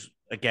this was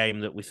a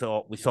game that we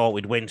thought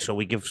we'd win. So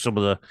we give some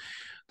of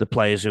the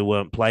players who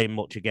weren't playing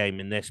much a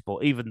game in this,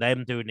 but even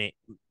them doing it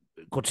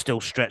could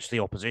still stretch the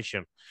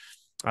opposition.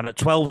 And at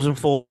 12s and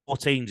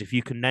 14s, if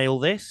you can nail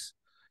this,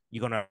 you're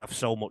going to have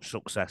so much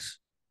success.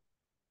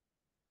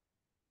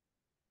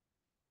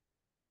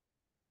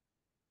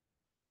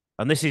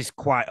 And this is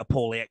quite a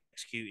poorly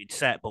executed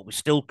set, but we're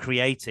still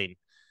creating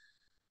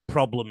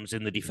problems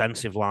in the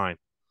defensive line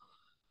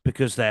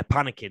because they're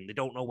panicking. They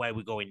don't know where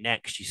we're going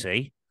next, you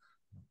see.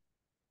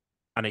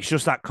 And it's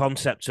just that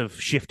concept of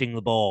shifting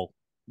the ball,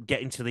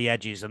 getting to the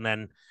edges, and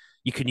then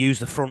you can use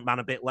the front man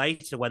a bit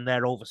later when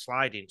they're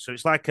oversliding. So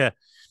it's like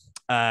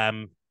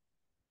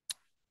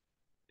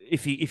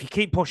if you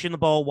keep pushing the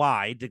ball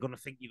wide, they're going to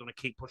think you're going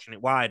to keep pushing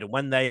it wide, and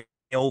when they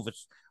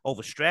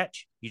overstretch,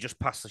 you just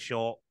pass the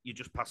short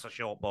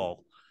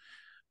ball.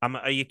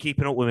 Are you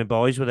keeping up with me,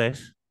 boys, with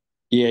this?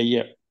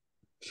 Yeah.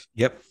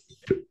 Yep.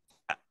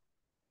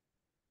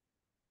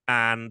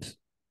 And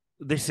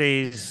this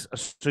is a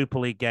Super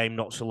League game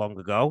not so long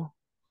ago.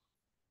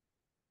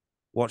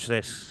 Watch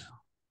this.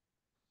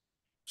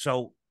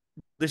 So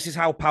this is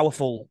how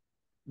powerful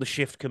the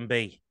shift can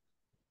be.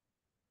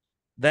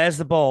 There's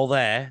the ball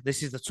there.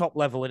 This is the top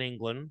level in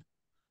England.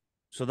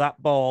 So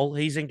that ball,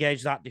 he's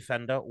engaged that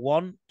defender.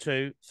 1,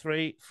 2,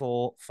 3,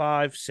 4,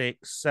 5,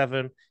 6,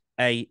 7,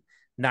 8,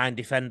 9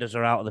 defenders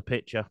are out of the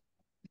picture.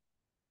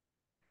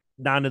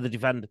 9 of the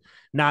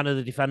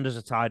defenders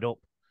are tied up.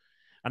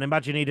 And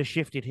imagine he'd have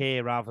shifted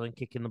here rather than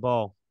kicking the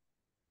ball.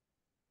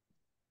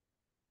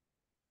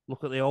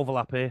 Look at the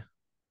overlap here.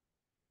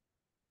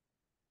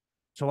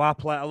 So a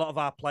lot of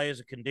our players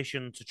are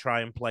conditioned to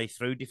try and play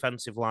through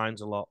defensive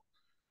lines a lot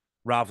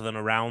rather than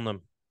around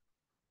them.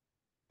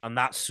 And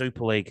that's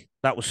Super League.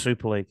 That was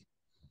Super League.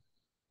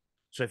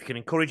 So if you can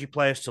encourage your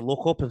players to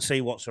look up and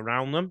see what's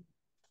around them.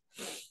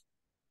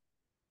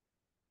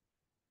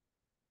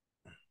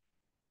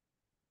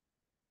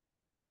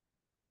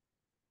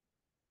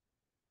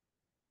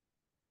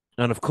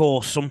 And of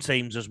course, some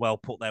teams as well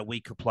put their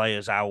weaker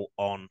players out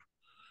on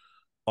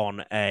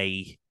an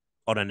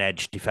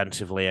edge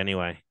defensively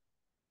anyway.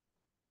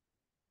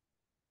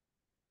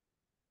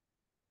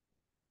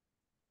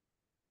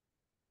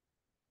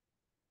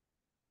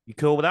 You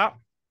cool with that?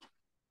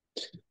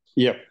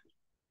 Yep.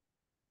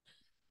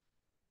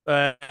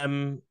 The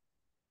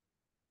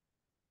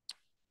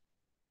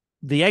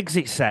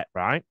exit set,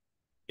 right,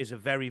 is a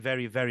very,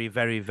 very, very,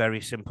 very,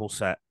 very simple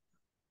set.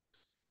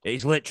 It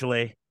is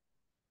literally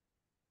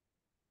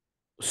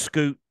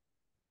scoots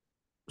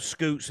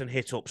and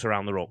hit-ups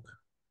around the ruck,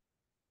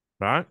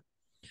 right?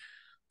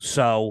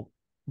 So,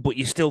 but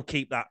you still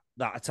keep that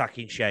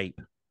attacking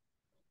shape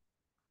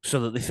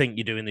so that they think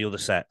you're doing the other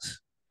sets.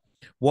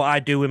 What I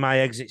do with my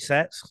exit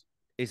sets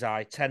is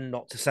I tend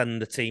not to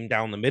send the team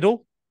down the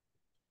middle.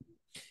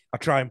 I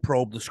try and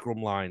probe the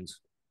scrum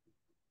lines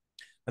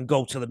and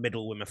go to the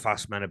middle with my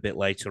fast men a bit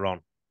later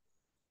on.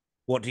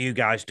 What do you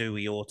guys do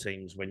with your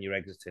teams when you're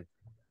exiting?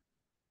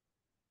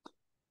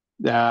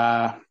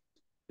 The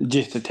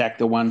Just attack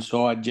the one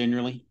side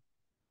generally.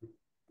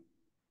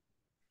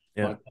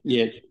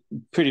 Yeah,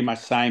 pretty much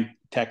same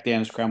attack down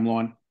the scrum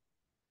line.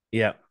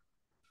 Yeah.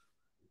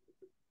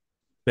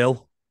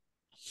 Bill?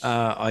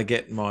 I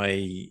get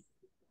my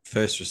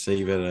first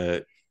receiver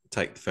to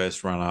take the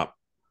first run up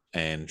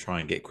and try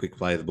and get quick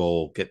play the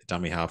ball, get the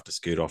dummy half to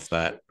scoot off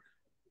that.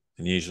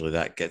 And usually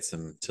that gets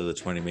them to the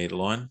 20-metre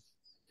line.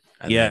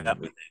 And then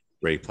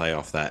we replay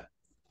off that.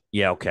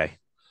 Yeah, okay.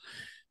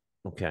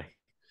 Okay.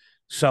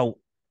 So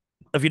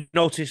have you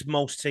noticed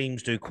most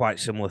teams do quite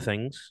similar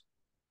things?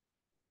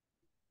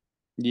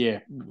 Yeah.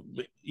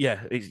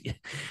 Yeah.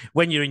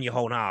 When you're in your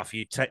own half,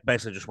 you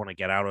basically just want to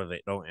get out of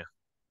it, don't you?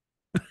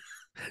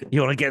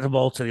 You want to get the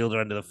ball to the other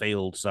end of the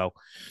field. So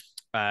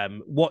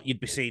what you'd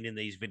be seeing in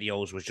these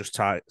videos was just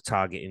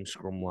targeting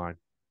scrum line.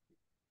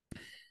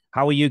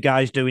 How are you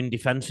guys doing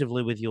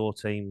defensively with your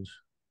teams?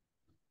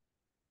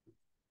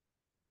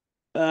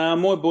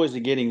 My boys are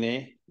getting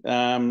there.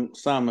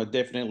 Some are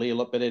definitely a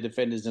lot better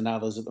defenders than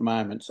others at the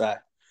moment. So,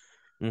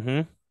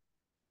 Bill?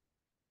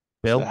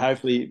 So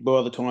hopefully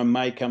by the time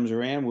May comes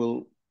around,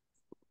 they'll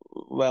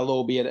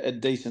all be at a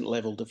decent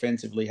level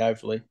defensively,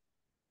 hopefully.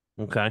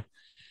 Okay.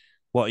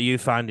 What are you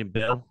finding,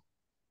 Bill?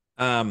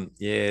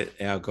 Yeah,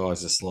 our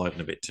guys are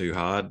sliding a bit too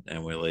hard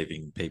and we're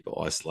leaving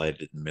people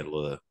isolated in the middle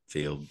of the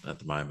field at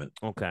the moment.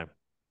 Okay.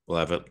 We'll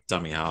have a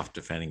dummy half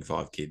defending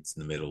 5 kids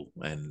in the middle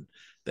and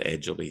the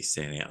edge will be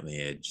standing out on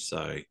the edge.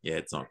 So, yeah,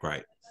 it's not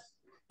great.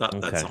 But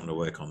that's something to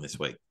work on this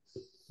week.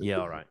 Yeah,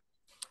 all right.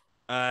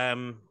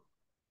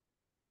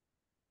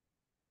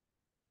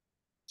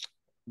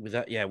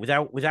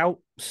 Without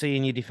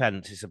seeing your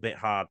defense, it's a bit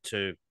hard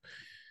to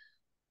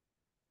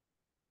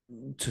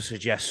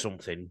suggest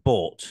something,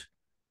 but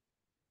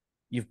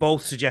you've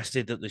both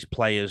suggested that there's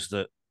players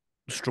that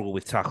struggle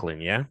with tackling,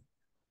 yeah?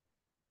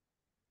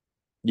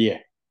 Yeah,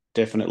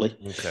 definitely.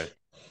 Okay.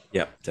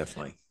 Yeah,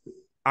 definitely.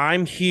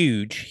 I'm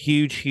huge.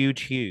 You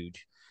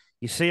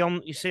see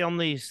on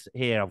these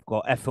here, I've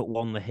got effort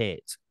 1 the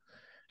hit,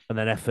 and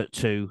then effort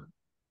 2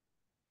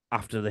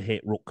 after the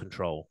hit ruck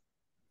control.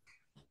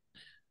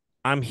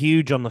 I'm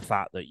huge on the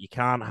fact that you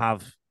can't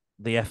have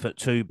the effort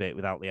 2 bit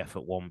without the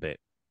effort 1 bit.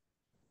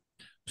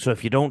 So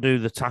if you don't do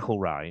the tackle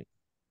right,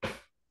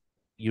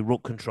 your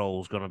ruck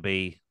control is going to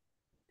be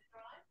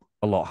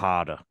a lot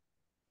harder.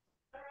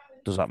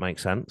 Does that make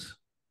sense?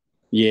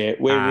 Yeah,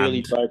 we're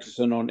really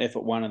focusing on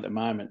effort 1 at the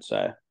moment.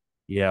 So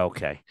yeah,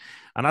 okay.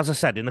 And as I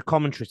said in the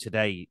commentary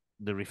today,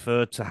 they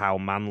referred to how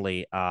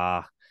Manly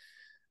have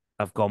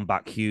gone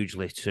back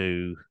hugely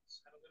to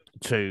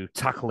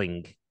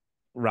tackling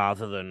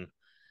rather than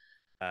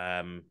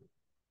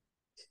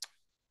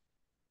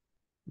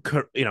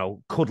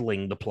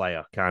cuddling the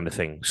player kind of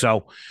thing.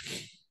 So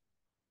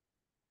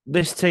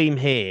this team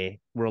here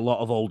were a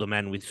lot of older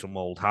men with some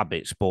old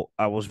habits, but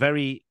I was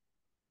very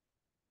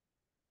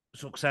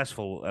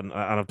successful, and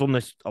I've done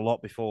this a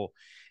lot before,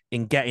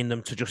 in getting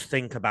them to just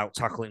think about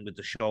tackling with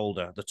the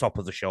shoulder, the top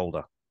of the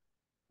shoulder,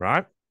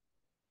 right?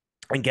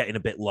 And getting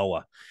a bit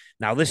lower.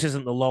 Now, this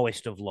isn't the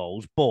lowest of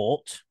lows,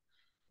 but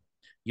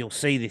you'll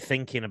see they're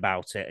thinking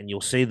about it, and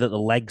you'll see that the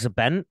legs are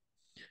bent,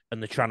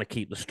 and they're trying to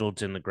keep the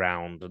studs in the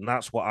ground. And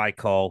that's what I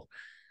call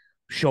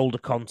shoulder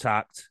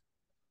contact,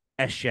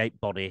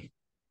 S-shaped body,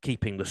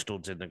 keeping the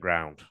studs in the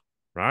ground,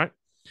 right?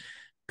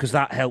 Because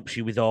that helps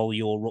you with all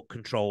your ruck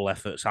control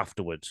efforts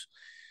afterwards.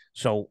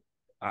 So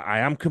I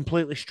am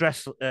completely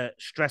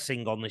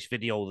stressing on this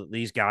video that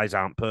these guys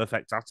aren't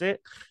perfect at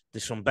it.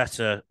 There's some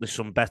better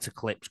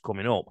clips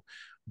coming up,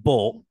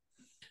 but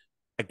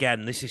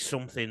again, this is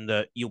something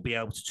that you'll be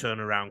able to turn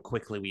around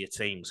quickly with your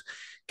teams.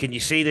 Can you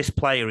see this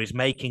player is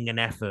making an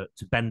effort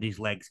to bend his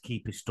legs,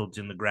 keep his studs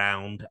in the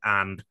ground,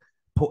 and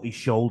put his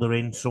shoulder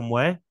in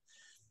somewhere?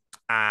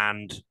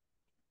 And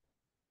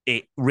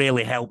it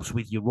really helps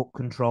with your ruck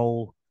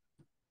control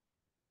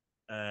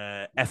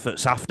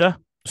efforts after.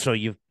 So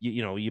you're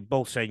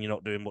both saying you're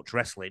not doing much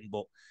wrestling,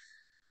 but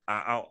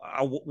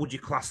would you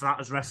class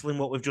that as wrestling,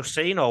 what we've just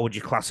seen, or would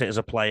you class it as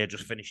a player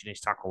just finishing his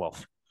tackle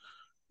off?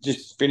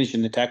 Just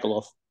finishing the tackle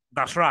off.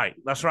 That's right.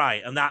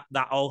 And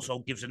that also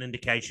gives an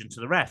indication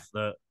to the ref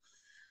that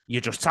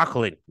you're just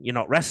tackling, you're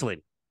not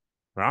wrestling,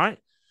 right?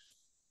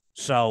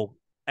 So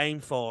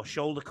aim for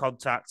shoulder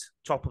contact,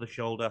 top of the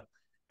shoulder,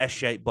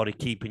 S-shaped body,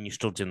 keeping your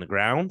studs in the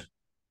ground.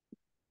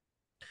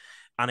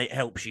 And it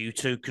helps you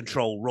to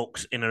control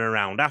rucks in and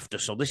around after.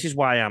 So this is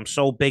why I'm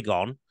so big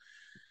on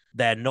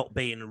there not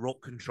being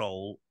ruck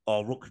control,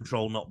 or ruck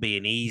control not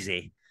being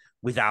easy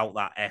without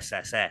that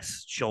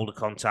SSS, shoulder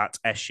contact,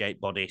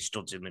 S-shaped body,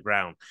 studs in the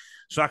ground.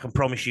 So I can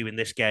promise you in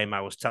this game,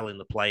 I was telling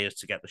the players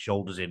to get the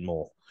shoulders in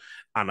more.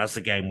 And as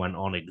the game went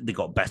on, they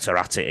got better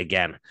at it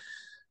again.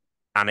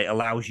 And it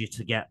allows you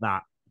to get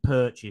that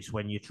purchase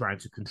when you're trying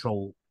to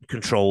control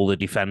the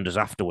defenders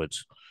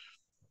afterwards.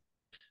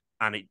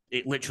 And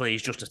it literally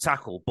is just a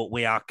tackle, but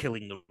we are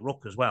killing the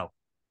ruck as well.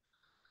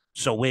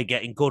 So we're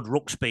getting good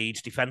ruck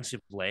speeds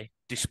defensively,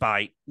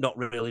 despite not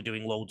really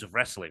doing loads of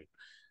wrestling.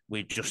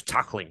 We're just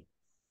tackling.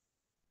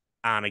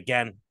 And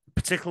again,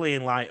 particularly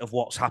in light of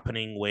what's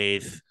happening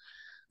with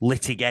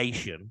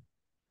litigation,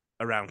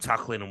 around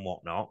tackling and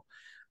whatnot,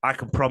 I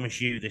can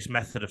promise you this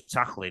method of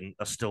tackling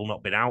has still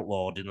not been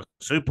outlawed in the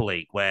Super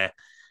League, where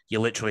you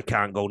literally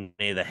can't go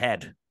near the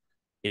head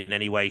in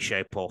any way,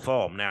 shape, or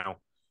form. Now,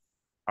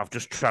 I've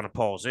just trying to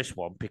pause this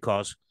one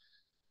because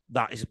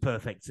that is a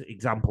perfect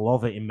example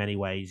of it in many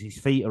ways. His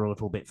feet are a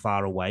little bit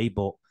far away,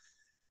 but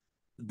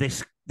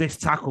this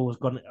tackle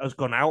has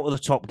gone out of the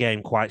top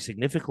game quite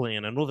significantly,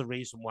 and another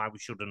reason why we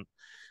shouldn't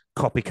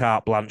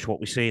copycat Blanche what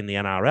we see in the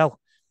NRL.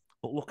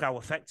 But look how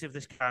effective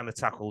this kind of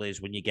tackle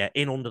is when you get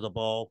in under the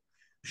ball,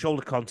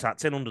 shoulder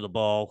contact in under the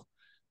ball,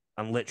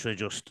 and literally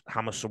just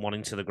hammer someone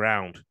into the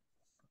ground.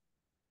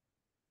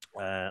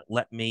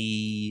 Let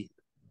me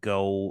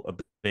go a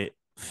bit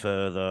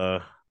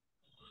further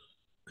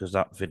because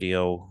that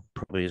video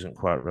probably isn't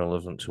quite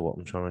relevant to what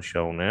I'm trying to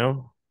show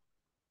now.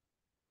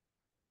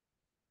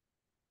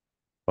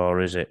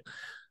 Or is it?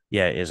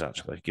 Yeah, it is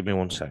actually. Give me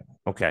 1 sec.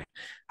 Okay.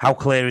 How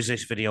clear is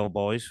this video,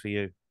 boys, for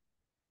you?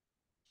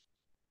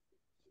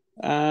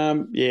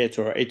 Yeah, it's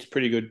all right. It's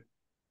pretty good.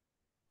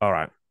 All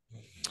right.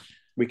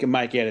 We can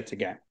make out it's a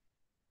game.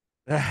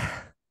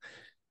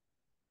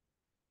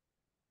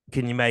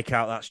 Can you make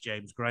out that's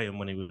James Graham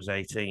when he was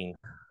 18?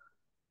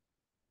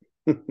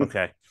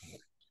 Okay.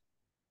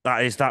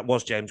 That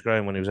was James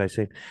Graham when he was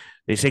 18.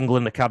 It's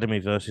England Academy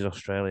versus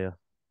Australia.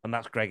 And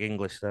that's Greg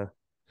Inglis there.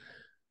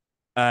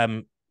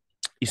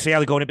 You see how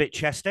they're going a bit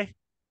chesty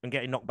and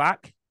getting knocked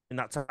back in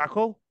that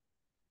tackle?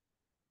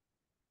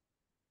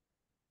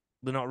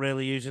 They're not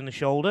really using the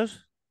shoulders.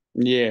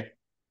 Yeah.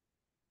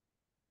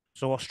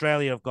 So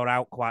Australia have got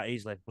out quite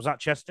easily. Was that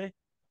chesty?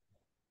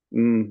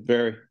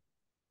 Very.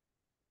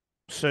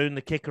 Soon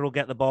the kicker will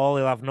get the ball.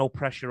 He'll have no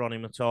pressure on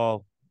him at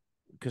all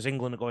because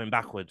England are going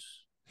backwards.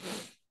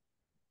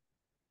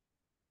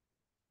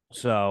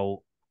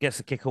 So gets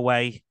the kick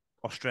away.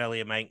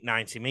 Australia make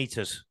 90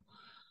 metres.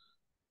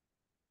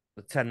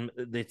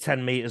 The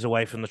 10 metres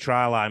away from the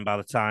try line by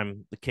the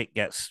time the kick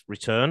gets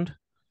returned.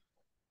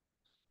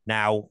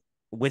 Now,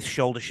 with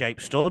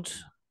shoulder-shaped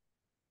studs.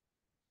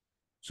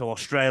 So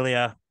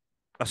Australia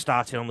are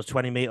starting on the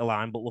 20-metre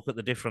line, but look at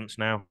the difference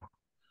now.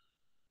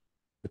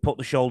 They put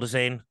the shoulders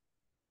in.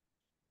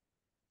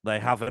 They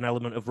have an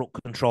element of ruck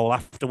control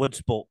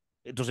afterwards, but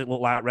does it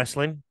look like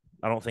wrestling?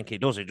 I don't think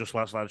it does. It just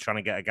looks like they're trying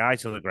to get a guy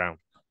to the ground.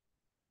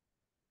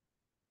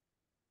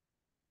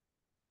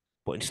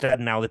 But instead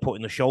now they're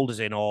putting the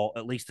shoulders in, or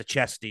at least the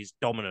chest is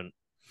dominant.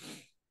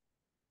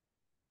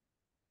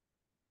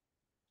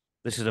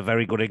 This is a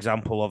very good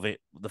example of it.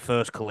 The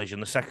first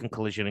collision, the second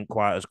collision isn't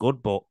quite as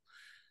good, but...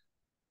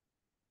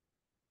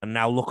 And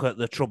now look at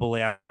the trouble they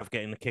have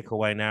getting the kick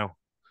away now.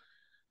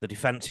 The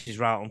defence is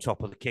right on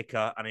top of the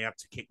kicker, and he had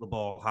to kick the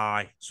ball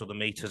high, so the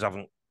meters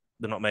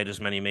they're not made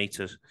as many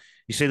meters.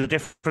 You see the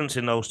difference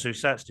in those two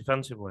sets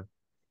defensively?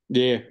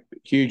 Yeah,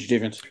 huge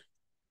difference.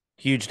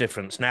 Huge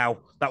difference. Now,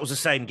 that was the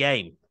same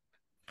game.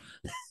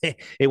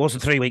 It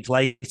wasn't 3 weeks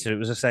later, it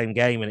was the same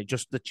game, and it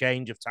just the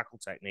change of tackle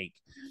technique,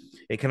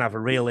 it can have a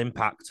real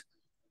impact.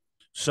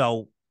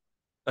 So,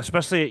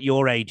 especially at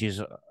your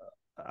ages,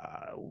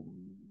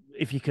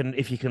 if you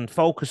can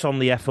focus on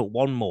the effort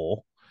one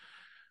more,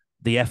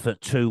 the effort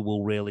two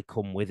will really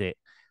come with it.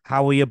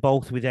 How are you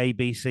both with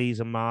ABCs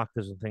and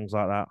markers and things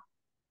like that?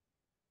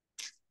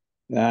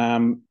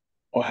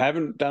 I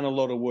haven't done a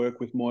lot of work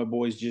with my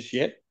boys just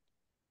yet.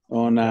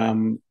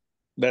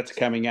 That's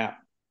coming up.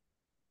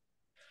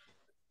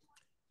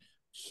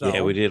 So,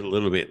 yeah, we did a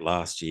little bit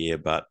last year,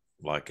 but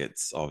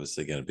it's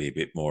obviously going to be a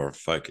bit more of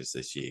focus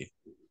this year.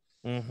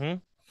 Mm-hmm.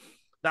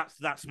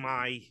 That's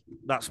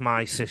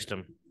my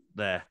system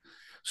there.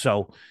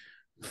 So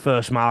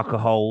first marker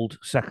hold,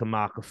 second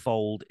marker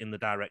fold in the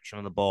direction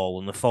of the ball,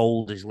 and the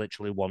fold is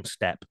literally one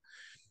step.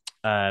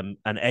 And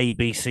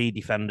ABC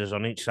defenders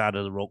on each side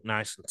of the ruck,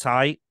 nice and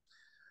tight,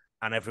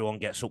 and everyone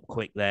gets up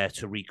quick there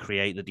to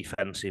recreate the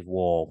defensive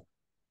wall.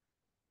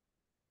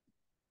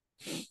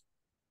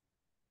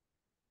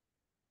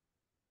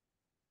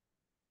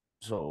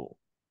 So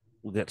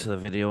we'll get to the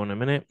video in a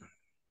minute.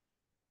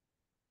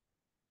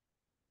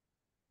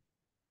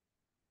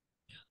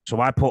 So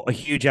I put a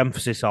huge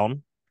emphasis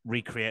on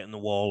recreating the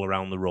wall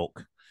around the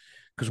ruck,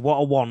 because what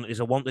I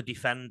want the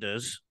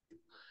defenders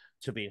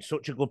to be in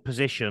such a good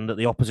position that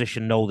the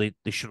opposition know they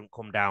shouldn't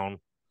come down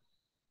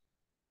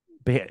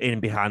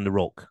in behind the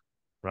ruck,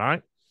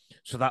 right?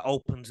 So that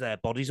opens their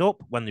bodies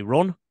up. When they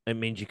run, it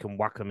means you can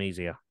whack them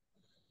easier.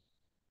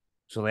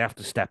 So they have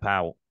to step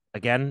out.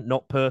 Again,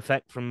 not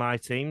perfect from my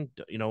team,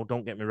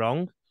 don't get me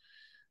wrong.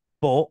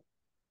 But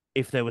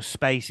if there was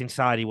space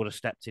inside, he would have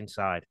stepped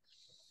inside.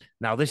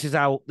 Now, this is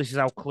how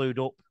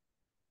clued up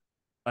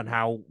and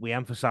how we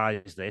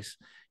emphasize this.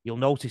 You'll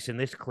notice in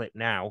this clip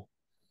now,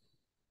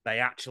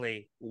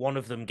 one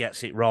of them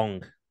gets it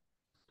wrong.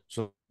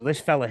 So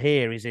this fella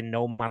here is in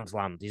no man's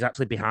land. He's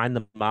actually behind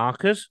the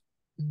markers.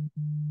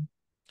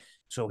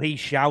 So he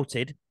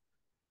shouted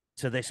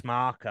to this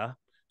marker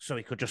so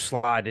he could just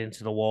slide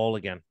into the wall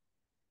again.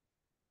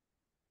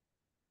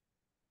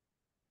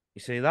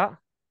 You see that?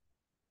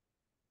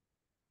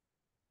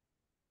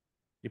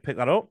 You pick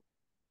that up?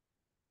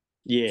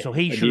 Yeah. So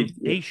he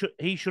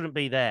shouldn't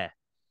be there.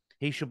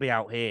 He should be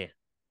out here.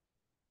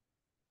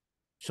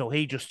 So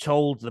he just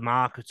told the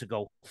marker to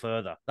go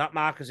further. That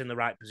marker's in the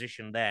right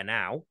position there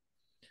now,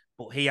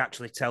 but he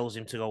actually tells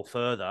him to go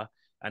further,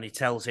 and he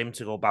tells him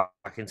to go back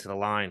into the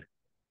line.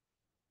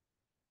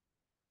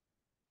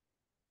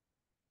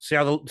 See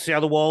how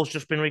the wall's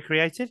just been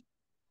recreated?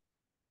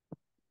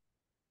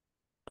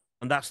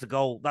 And that's the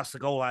goal. That's the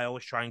goal I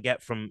always try and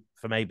get from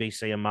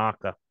ABC and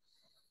marker.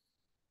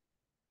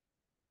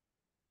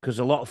 Because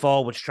a lot of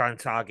forwards try and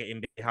target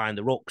in behind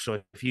the ruck.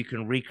 So if you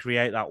can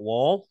recreate that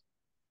wall,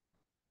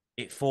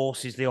 it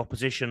forces the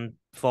opposition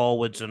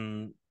forwards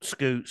and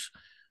scoots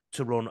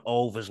to run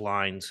overs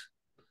lines,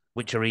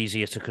 which are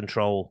easier to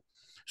control.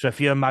 So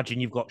if you imagine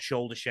you've got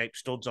shoulder-shaped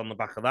studs on the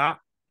back of that,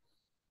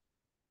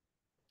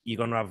 you're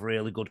going to have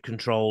really good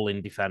control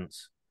in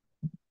defence.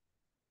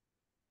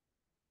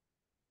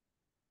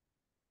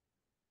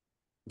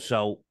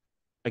 So,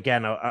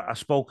 again, I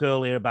spoke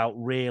earlier about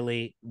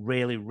really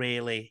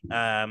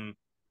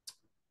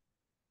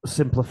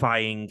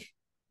simplifying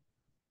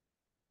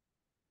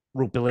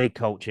rugby league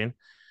coaching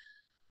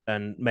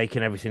and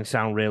making everything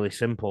sound really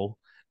simple.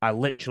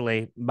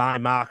 My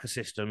marker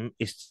system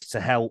is to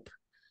help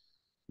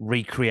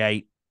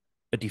recreate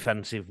a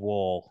defensive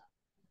wall.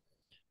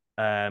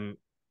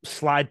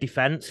 Slide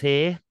defense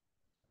here.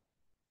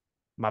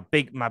 My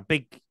big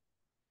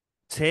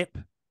tip,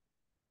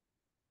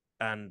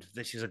 and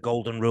this is a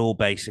golden rule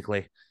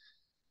basically.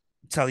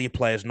 Tell your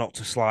players not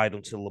to slide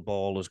until the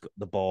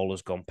ball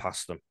has gone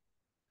past them.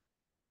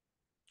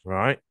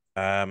 Right.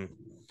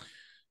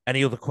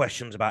 Any other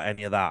questions about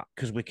any of that?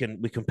 Because we can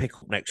pick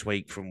up next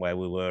week from where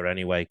we were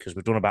anyway. Because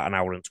we've done about an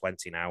hour and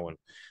 20 now, and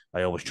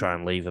I always try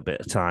and leave a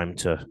bit of time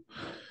to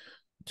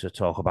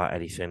talk about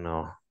anything.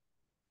 Or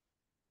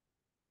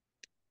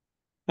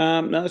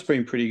no, it's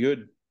been pretty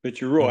good. But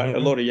you're right.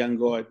 Mm-hmm.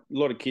 A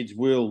lot of kids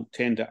will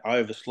tend to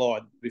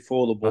overslide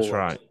before the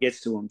ball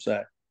gets to them.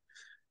 So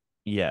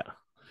yeah.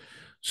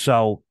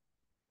 So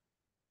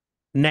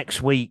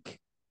next week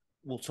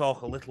we'll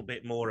talk a little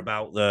bit more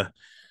about the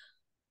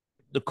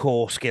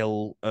core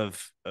skill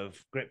of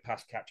grip,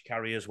 pass, catch,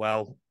 carry as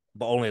well,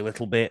 but only a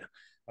little bit.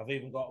 I've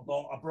even got a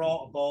ball. I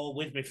brought a ball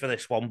with me for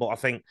this one, but I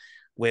think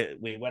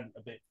we went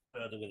a bit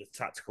further with the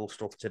tactical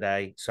stuff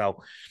today.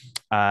 So,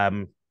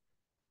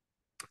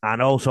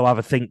 and also have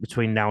a think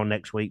between now and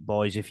next week,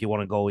 boys, if you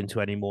want to go into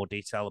any more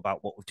detail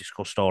about what we've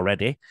discussed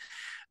already.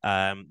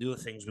 The other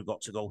things we've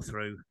got to go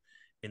through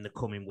in the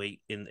coming week,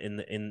 in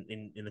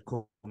the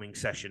coming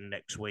session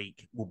next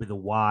week, will be the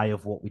why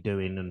of what we're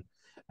doing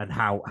and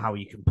how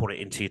you can put it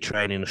into your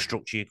training and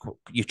structure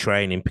your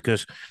training.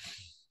 Because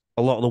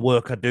a lot of the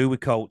work I do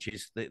with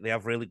coaches, they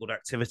have really good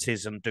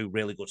activities and do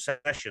really good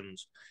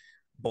sessions,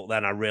 but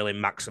then I really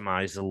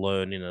maximize the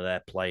learning of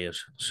their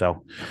players.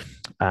 So,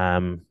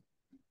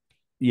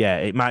 yeah,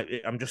 it might.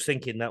 I'm just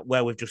thinking that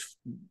where we've just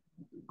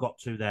got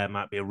to there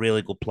might be a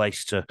really good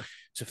place to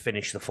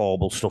finish the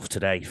formal stuff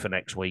today for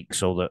next week,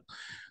 so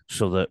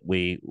that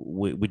we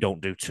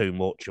don't do too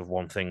much of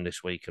one thing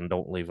this week and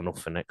don't leave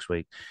enough for next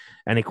week.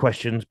 Any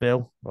questions,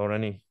 Bill, or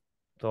any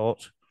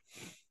thoughts?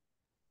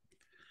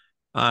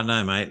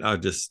 No, mate.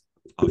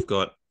 I've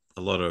got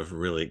a lot of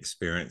really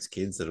experienced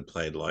kids that have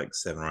played like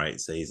 7 or 8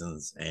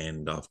 seasons,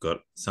 and I've got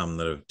some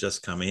that have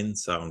just come in.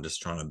 So I'm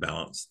just trying to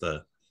balance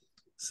the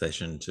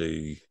session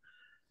to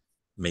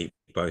meet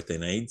both their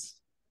needs.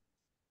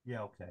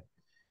 Yeah, okay.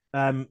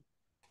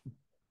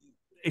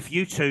 If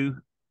you two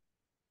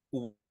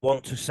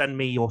want to send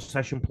me your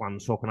session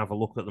plans so I can have a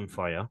look at them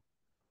for you,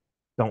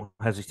 don't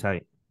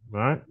hesitate,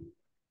 right?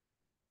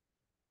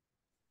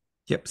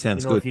 Yep,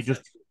 sounds good. If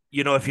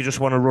you just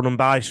want to run them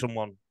by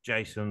someone,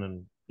 Jason,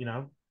 and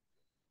Yeah.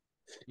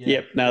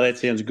 Yep, no, that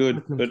sounds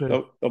good. But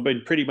I've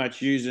been pretty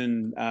much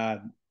using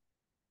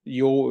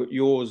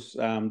yours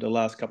the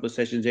last couple of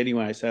sessions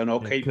anyway, so and I'll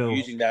keep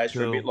using those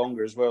for a bit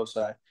longer as well.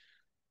 So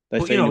they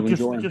seem to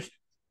enjoy them.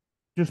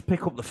 Just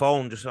pick up the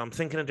phone. Just I'm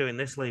thinking of doing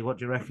this, Lee. What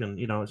do you reckon?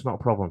 It's not a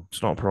problem.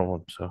 It's not a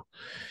problem. So,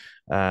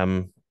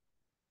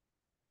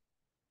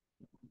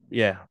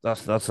 yeah,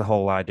 that's the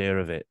whole idea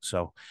of it.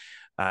 So,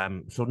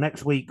 so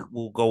next week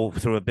we'll go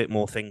through a bit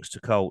more things to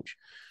coach.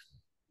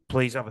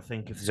 Please have a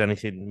think if there's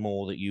anything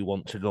more that you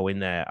want to go in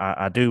there.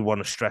 I do want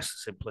to stress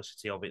the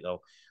simplicity of it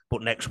though.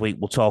 But next week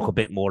we'll talk a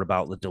bit more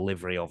about the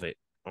delivery of it,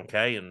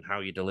 okay, and how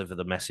you deliver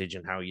the message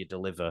and how you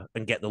deliver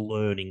and get the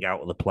learning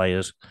out of the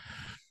players.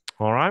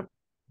 All right.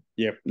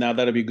 Yep. Now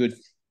that'll be good.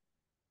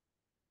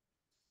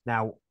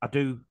 I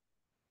do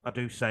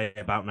say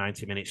about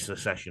 90 minutes to the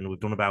session. We've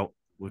done about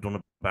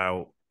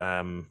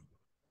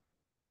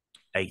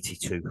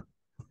 82.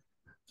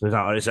 So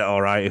is that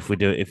all right if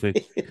we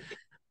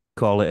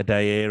call it a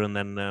day here and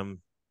then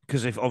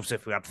because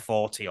if we had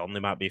 40 on,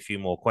 there might be a few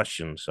more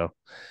questions. So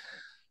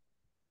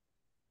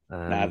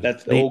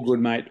that's all good,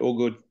 mate. All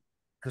good.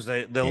 Because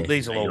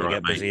these will only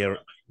get busier.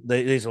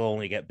 These will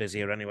only get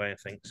busier anyway, I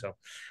think. So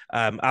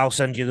I'll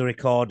send you the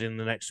record in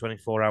the next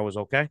 24 hours,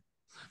 okay?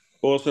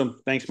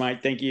 Awesome. Thanks,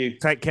 mate. Thank you.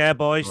 Take care,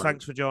 boys. Right.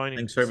 Thanks for joining.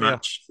 Thanks very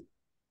much.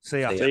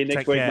 See ya. See you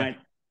next week, mate.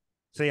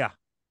 See ya.